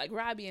I said, like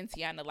Robbie and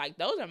Tiana, like,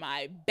 those are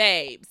my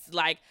babes.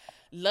 Like,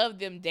 love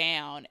them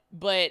down.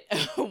 But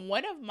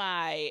one of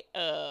my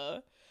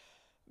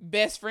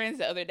best friends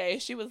the other day,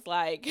 she was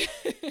like,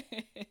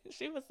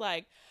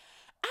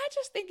 I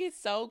just think it's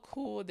so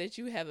cool that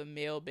you have a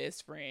male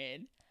best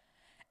friend.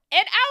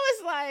 And I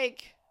was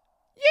like,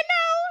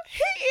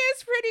 he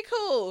is pretty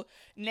cool.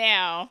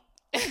 Now,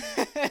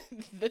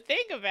 the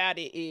thing about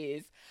it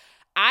is,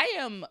 I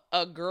am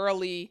a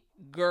girly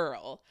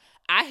girl.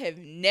 I have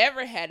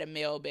never had a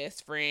male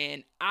best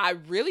friend. I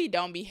really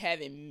don't be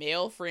having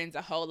male friends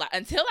a whole lot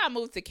until I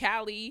moved to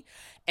Cali,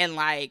 and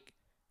like,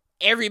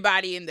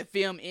 everybody in the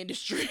film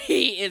industry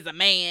is a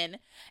man,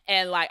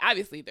 and like,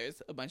 obviously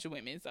there's a bunch of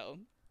women, so,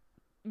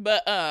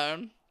 but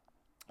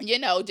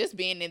just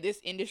being in this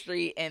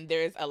industry, and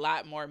there's a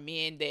lot more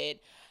men that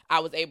I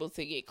was able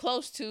to get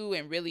close to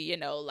and really,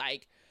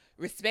 like,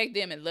 respect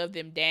them and love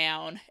them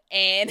down.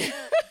 And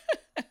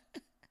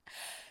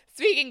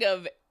speaking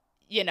of,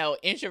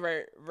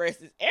 introvert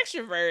versus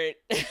extrovert,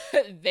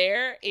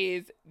 there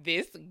is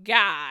this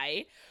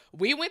guy.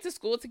 We went to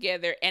school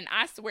together, and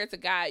I swear to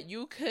God,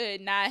 you could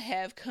not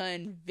have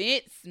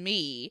convinced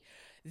me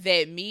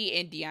that me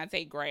and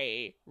Deontay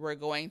Gray were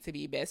going to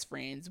be best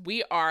friends.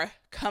 We are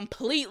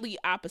completely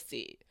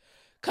opposite.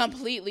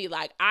 Completely.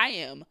 Like, I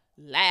am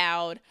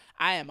loud.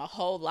 I am a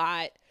whole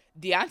lot.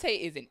 Deontay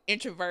is an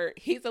introvert.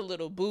 He's a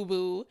little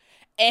boo-boo.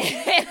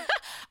 And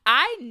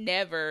I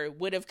never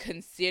would have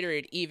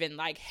considered even,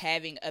 like,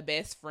 having a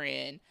best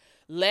friend,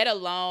 let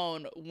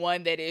alone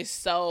one that is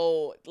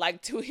so,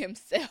 like, to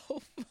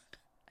himself.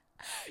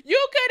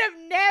 You could have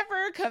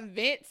never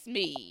convinced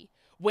me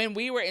when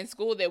we were in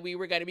school that we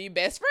were going to be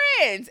best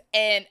friends.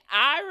 And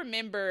I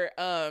remember,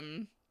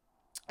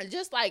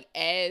 just like,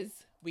 as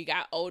we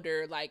got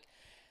older, like,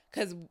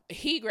 because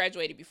he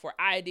graduated before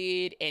I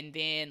did, and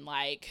then,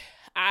 like,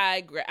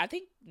 I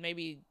think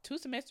maybe 2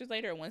 semesters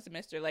later or 1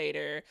 semester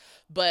later,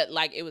 but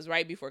like, it was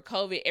right before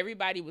COVID.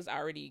 Everybody was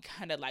already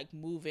kind of like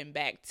moving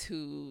back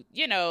to,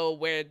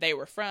 where they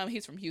were from.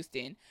 He's from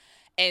Houston.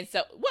 And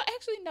so, well,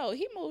 actually, no,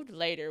 he moved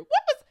later. Where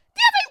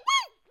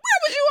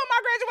was you on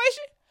my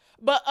graduation?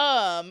 But,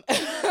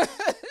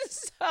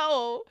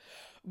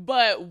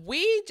 but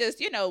we just,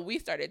 we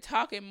started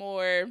talking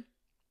more.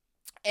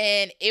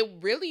 And it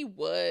really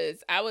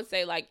was, I would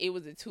say, like, it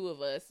was the two of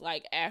us,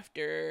 like,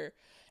 after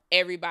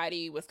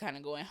everybody was kind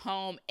of going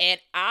home. And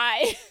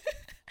I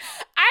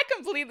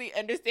completely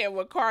understand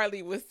what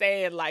Carly was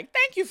saying. Like,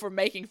 thank you for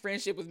making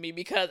friendship with me,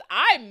 because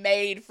I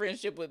made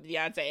friendship with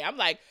Deontay. I'm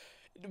like,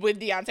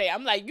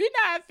 you're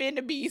not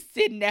finna be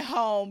sitting at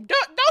home.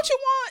 Don't you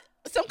want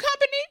some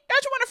company?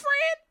 Don't you want a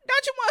friend?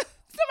 Don't you want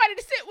somebody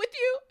to sit with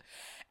you?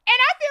 And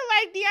I feel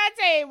like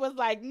Deontay was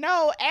like,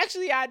 no,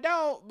 actually I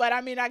don't. But I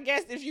mean, I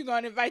guess if you're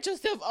going to invite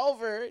yourself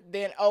over,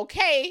 then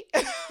okay.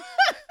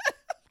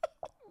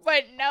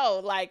 But no,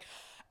 like,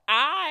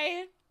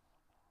 I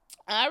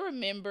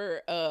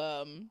remember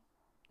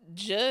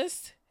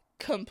just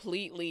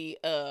completely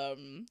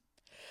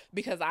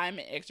because I'm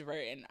an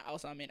extrovert and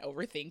also I'm an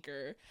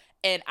overthinker.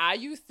 And I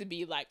used to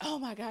be like, oh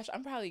my gosh,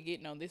 I'm probably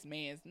getting on this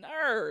man's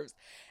nerves.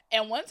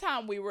 And one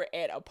time we were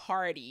at a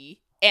party,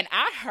 and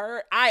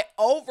I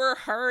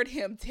overheard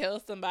him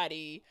tell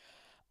somebody,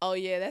 oh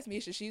yeah, that's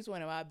Misha. She's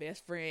one of my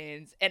best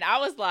friends. And I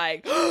was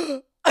like,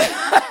 and I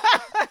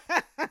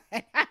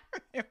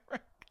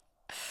remember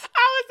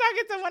I was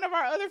talking to one of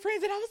our other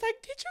friends, and I was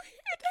like, did you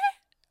hear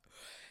that?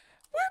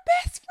 We're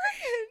best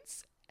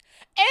friends.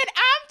 And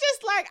I'm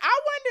just like, I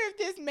wonder if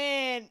this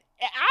man,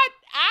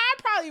 I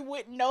probably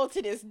wouldn't know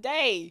to this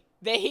day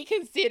that he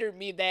considered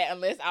me that,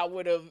 unless I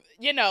would have,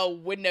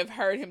 wouldn't have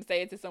heard him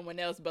say it to someone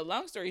else. But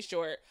long story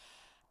short,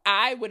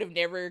 I would have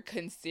never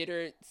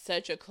considered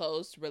such a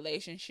close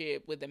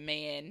relationship with a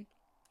man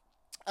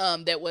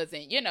that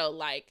wasn't,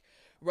 like,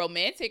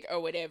 romantic or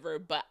whatever.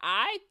 But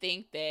I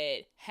think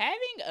that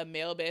having a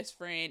male best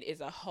friend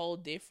is a whole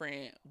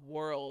different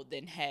world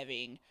than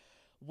having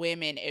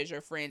women as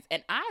your friends.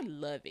 And I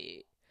love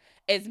it.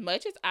 As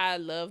much as I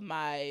love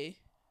my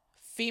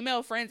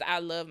female friends, I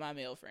love my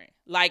male friend.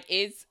 Like,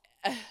 it's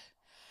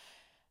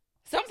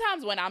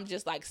sometimes when I'm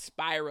just like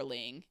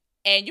spiraling,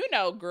 and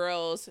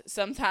girls,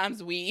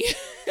 sometimes we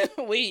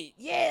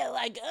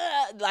like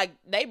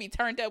they be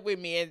turned up with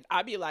me, and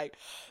I be like,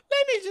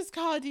 let me just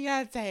call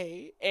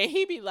Deontay, and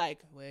he be like,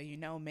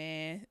 well,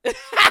 man.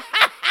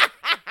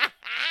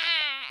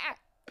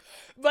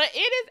 But But it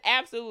is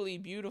absolutely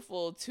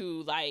beautiful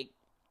to like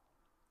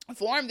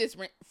form this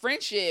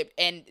friendship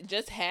and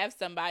just have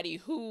somebody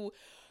who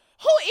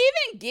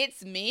even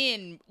gets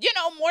men,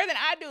 more than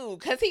I do,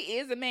 because he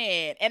is a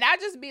man. And I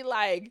just be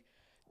like,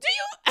 do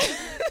you...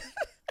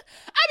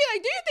 I'd be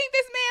like, do you think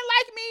this man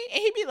like me?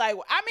 And he'd be like,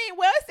 I mean,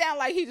 well, it sounds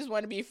like he just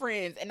want to be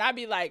friends. And I'd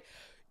be like,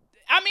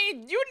 I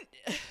mean, you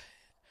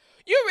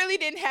really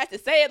didn't have to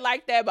say it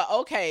like that, but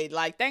okay,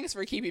 like, thanks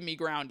for keeping me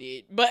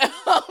grounded. But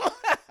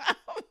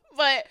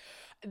but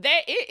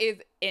that it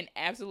is an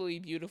absolutely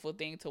beautiful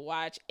thing to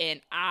watch. And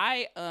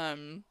I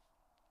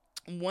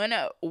one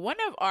of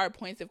our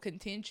points of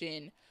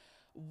contention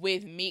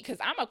with me, because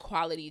I'm a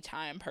quality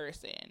time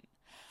person.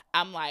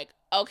 I'm like,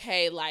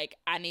 okay, like,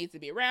 I need to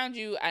be around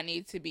you. I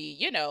need to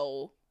be,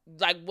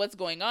 like, what's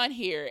going on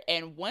here?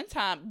 And one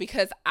time,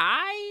 because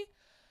I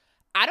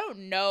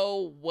don't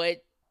know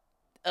what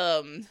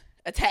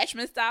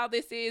attachment style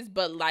this is,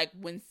 but like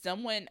when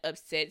someone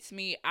upsets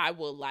me, I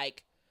will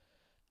like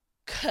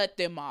cut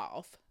them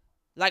off.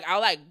 Like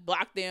I'll like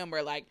block them or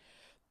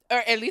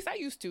at least I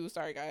used to.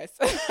 Sorry guys.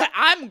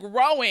 I'm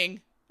growing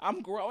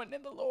in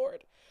the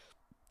Lord.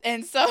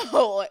 And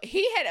so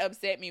he had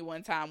upset me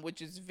one time,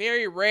 which is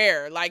very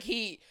rare. Like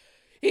he's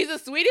the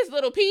sweetest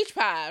little peach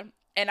pie.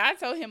 And I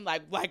told him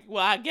like,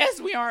 well, I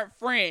guess we aren't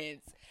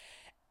friends.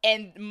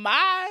 And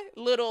my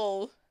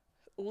little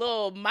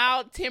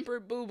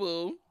mild-tempered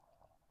boo-boo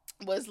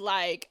was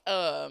like,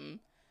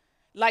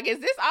 is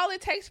this all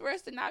it takes for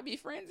us to not be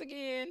friends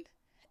again?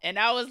 And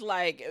I was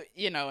like,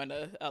 in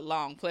a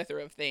long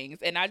plethora of things.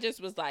 And I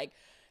just was like,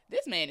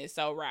 this man is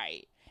so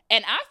right.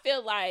 And I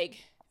feel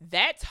like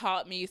that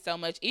taught me so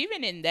much,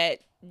 even in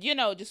that,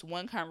 just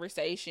one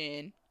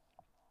conversation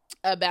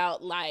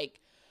about like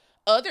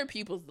other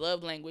people's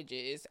love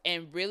languages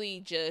and really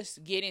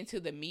just get into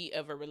the meat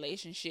of a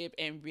relationship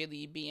and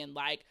really being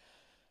like,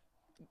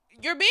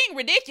 you're being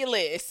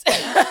ridiculous.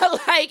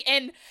 Like,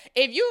 and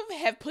if you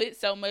have put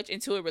so much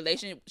into a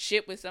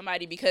relationship with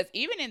somebody, because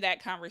even in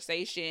that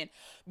conversation,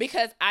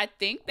 because I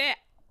think that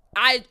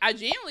I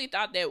genuinely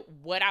thought that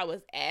what I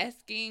was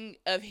asking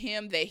of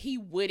him, that he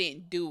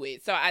wouldn't do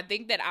it. So I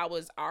think that I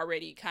was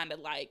already kind of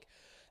like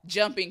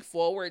jumping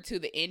forward to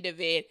the end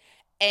of it.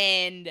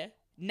 And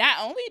not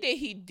only did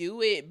he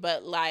do it,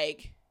 but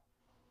like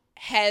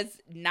has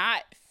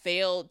not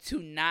failed to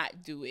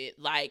not do it.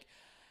 Like,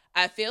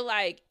 I feel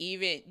like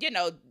even,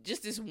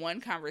 just this one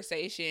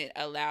conversation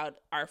allowed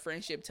our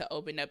friendship to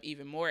open up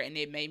even more. And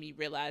it made me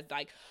realize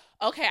like,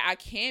 okay, I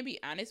can be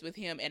honest with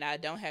him and I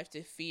don't have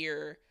to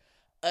fear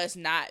us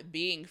not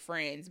being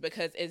friends,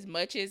 because as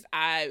much as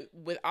I,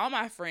 with all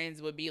my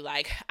friends, would be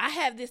like, I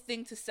have this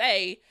thing to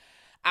say,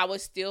 I would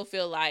still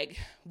feel like,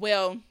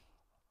 well,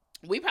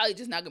 we probably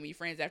just not gonna be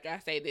friends after I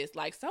say this.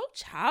 Like, so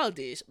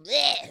childish.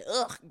 Blech,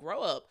 ugh,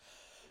 grow up.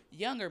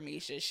 Younger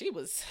Misha, she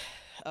was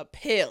a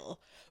pill.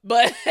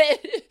 But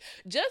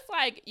just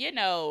like,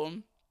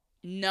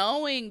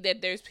 knowing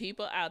that there's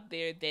people out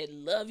there that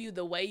love you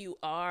the way you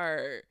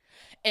are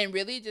and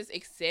really just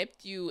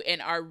accept you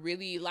and are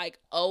really like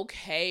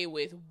okay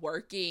with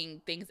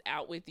working things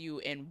out with you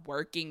and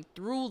working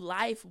through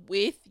life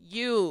with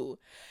you.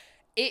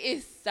 It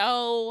is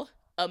so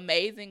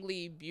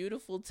amazingly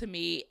beautiful to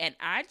me. And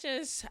I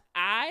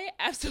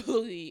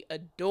absolutely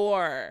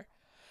adore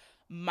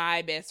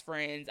my best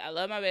friends. I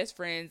love my best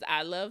friends.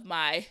 I love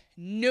my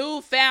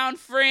newfound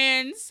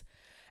friends.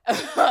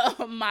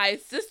 My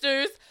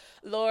sisters.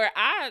 Lord,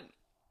 I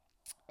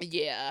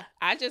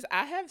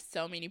have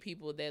so many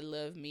people that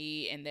love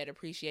me and that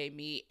appreciate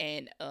me.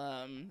 And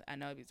I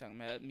know I'll be talking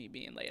about me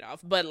being laid off,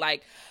 but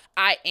like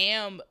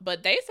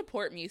but they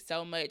support me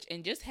so much.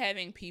 And just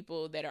having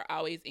people that are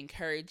always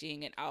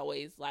encouraging and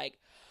always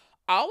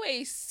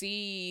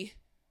see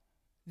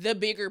the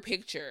bigger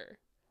picture,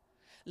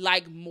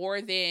 like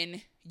more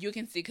than you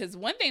can see. Because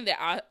one thing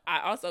that I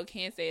also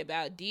can say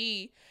about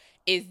D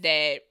is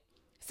that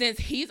since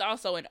he's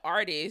also an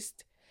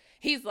artist,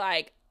 he's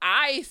like,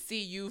 I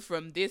see you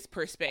from this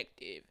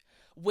perspective,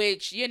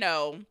 which,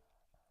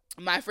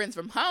 my friends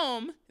from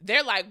home,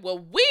 they're like, well,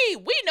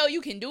 we know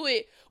you can do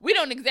it. We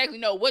don't exactly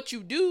know what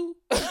you do.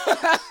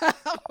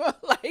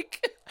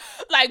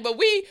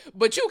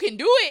 but you can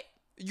do it.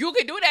 You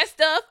can do that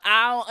stuff.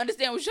 I don't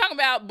understand what you're talking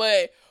about,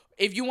 but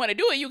if you want to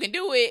do it, you can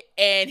do it.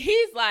 And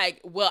he's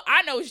like, well,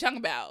 I know what you're talking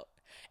about.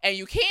 And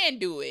you can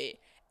do it.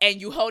 And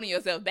you holding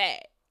yourself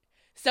back.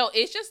 So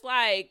it's just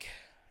like,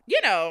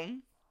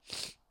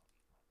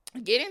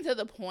 getting to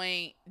the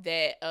point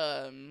that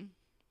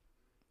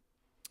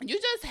you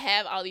just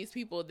have all these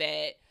people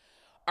that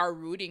are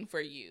rooting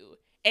for you.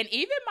 And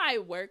even my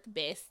work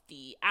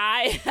bestie,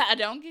 I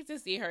don't get to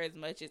see her as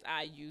much as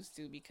I used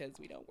to because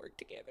we don't work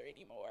together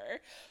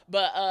anymore.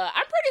 But I'm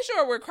pretty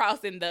sure we're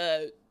crossing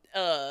the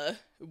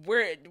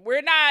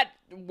we're not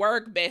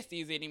work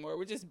besties anymore.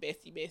 We're just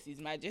besties,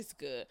 my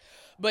Jessica.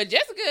 But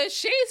Jessica,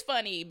 she's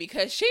funny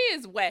because she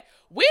is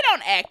we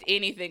don't act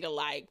anything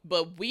alike,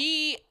 but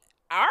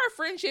our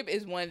friendship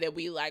is one that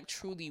we like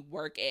truly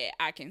work at,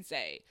 I can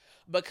say.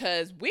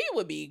 Because we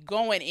would be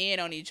going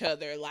in on each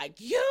other like,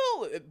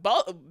 you,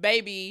 both,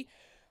 baby,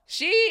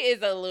 she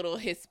is a little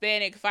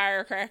Hispanic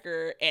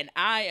firecracker, and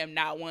I am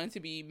not one to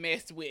be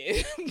messed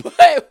with.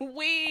 But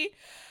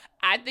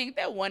I think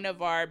that one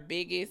of our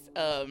biggest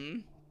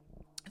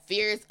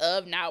fears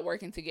of not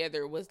working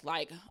together was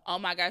like, oh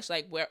my gosh,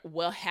 like,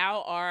 well,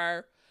 how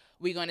are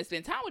we going to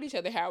spend time with each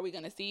other? How are we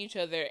going to see each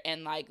other?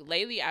 And like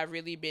lately, I've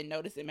really been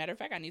noticing. Matter of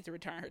fact, I need to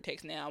return her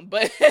text now.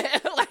 But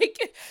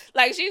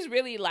like she's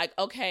really like,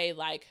 okay,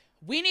 like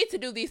we need to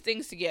do these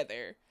things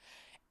together.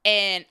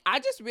 And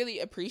I just really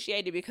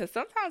appreciate it because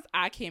sometimes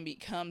I can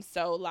become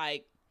so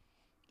like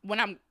when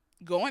I'm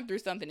going through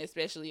something,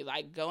 especially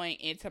like going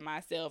into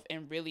myself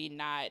and really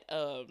not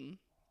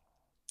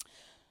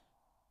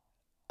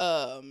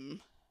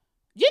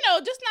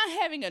just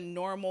not having a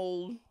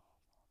normal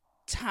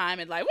time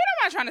and like, what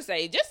am I trying to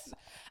say? Just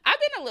I've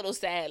been a little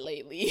sad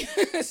lately.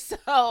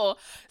 So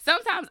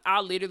sometimes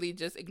I'll literally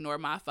just ignore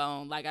my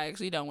phone. Like I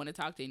actually don't want to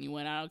talk to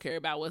anyone. I don't care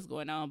about what's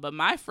going on. But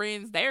my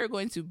friends, they are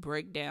going to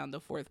break down the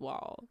fourth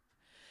wall.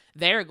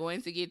 They're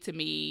going to get to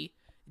me.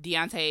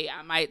 Deontay,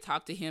 I might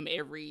talk to him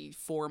every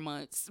 4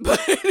 months, but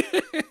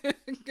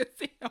because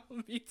he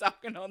don't be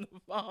talking on the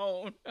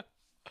phone.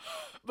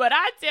 But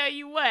I tell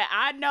you what,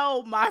 I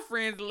know my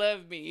friends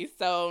love me.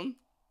 So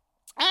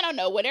I don't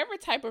know, whatever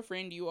type of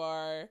friend you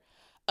are,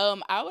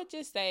 I would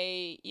just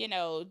say,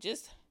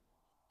 just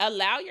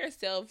allow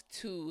yourself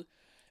to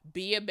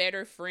be a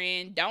better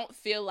friend. Don't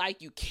feel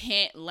like you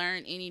can't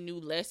learn any new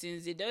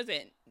lessons. It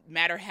doesn't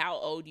matter how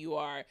old you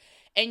are.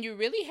 And you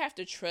really have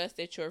to trust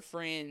that your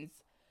friends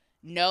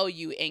know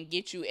you and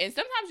get you. And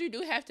sometimes you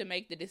do have to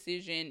make the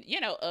decision,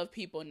 of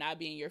people not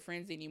being your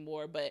friends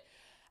anymore. But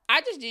I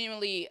just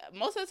genuinely,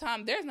 most of the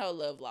time, there's no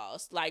love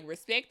lost. Like,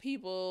 respect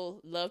people,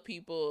 love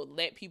people,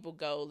 let people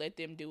go, let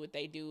them do what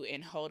they do,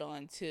 and hold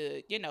on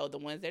to, the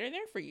ones that are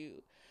there for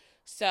you.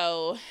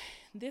 So,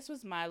 this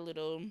was my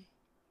little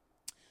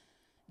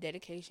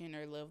dedication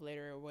or love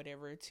letter or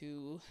whatever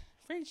to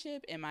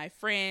friendship and my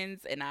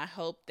friends. And I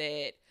hope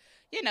that,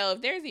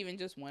 if there's even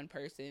just one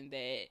person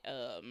that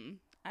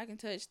I can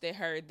touch that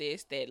heard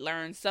this, that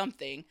learned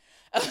something,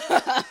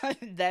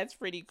 that's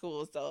pretty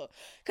cool. So,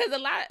 because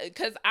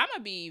I'm going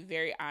to be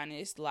very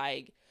honest,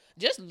 like,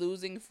 just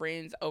losing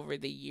friends over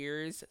the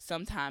years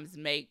sometimes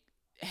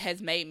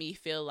has made me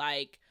feel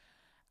like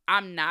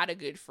I'm not a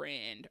good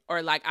friend,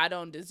 or like I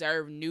don't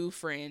deserve new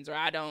friends, or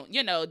I don't,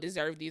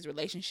 deserve these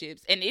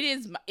relationships. And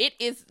it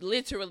is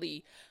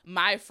literally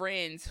my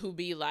friends who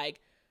be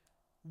like,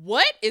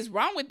 what is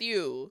wrong with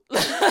you?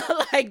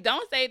 Like,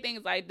 don't say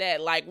things like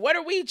that. Like, what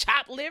are we,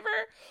 chopped liver?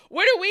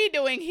 What are we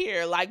doing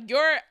here? Like,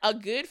 you're a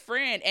good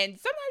friend. And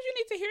sometimes you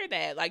need to hear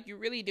that. Like, you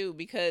really do.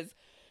 Because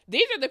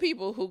these are the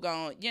people who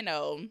gon',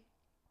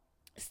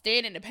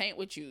 stand in the paint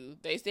with you.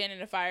 They stand in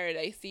the fire.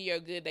 They see your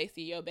good. They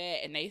see your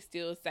bad. And they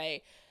still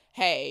say,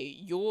 hey,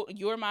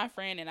 you're my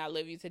friend and I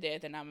love you to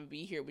death. And I'm going to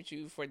be here with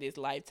you for this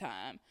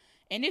lifetime.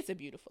 And it's a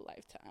beautiful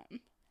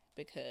lifetime.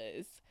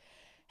 Because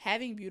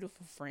having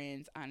beautiful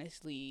friends,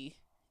 honestly,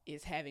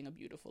 is having a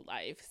beautiful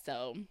life.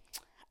 So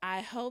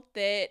I hope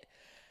that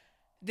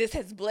this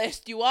has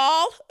blessed you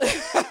all.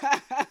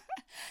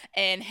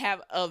 And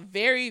have a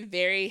very,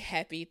 very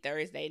happy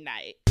Thursday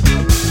night.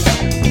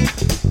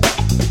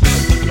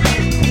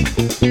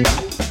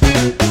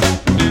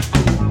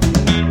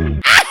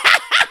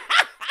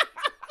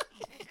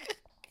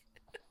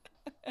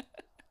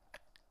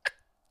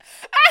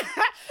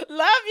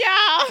 Love y'all.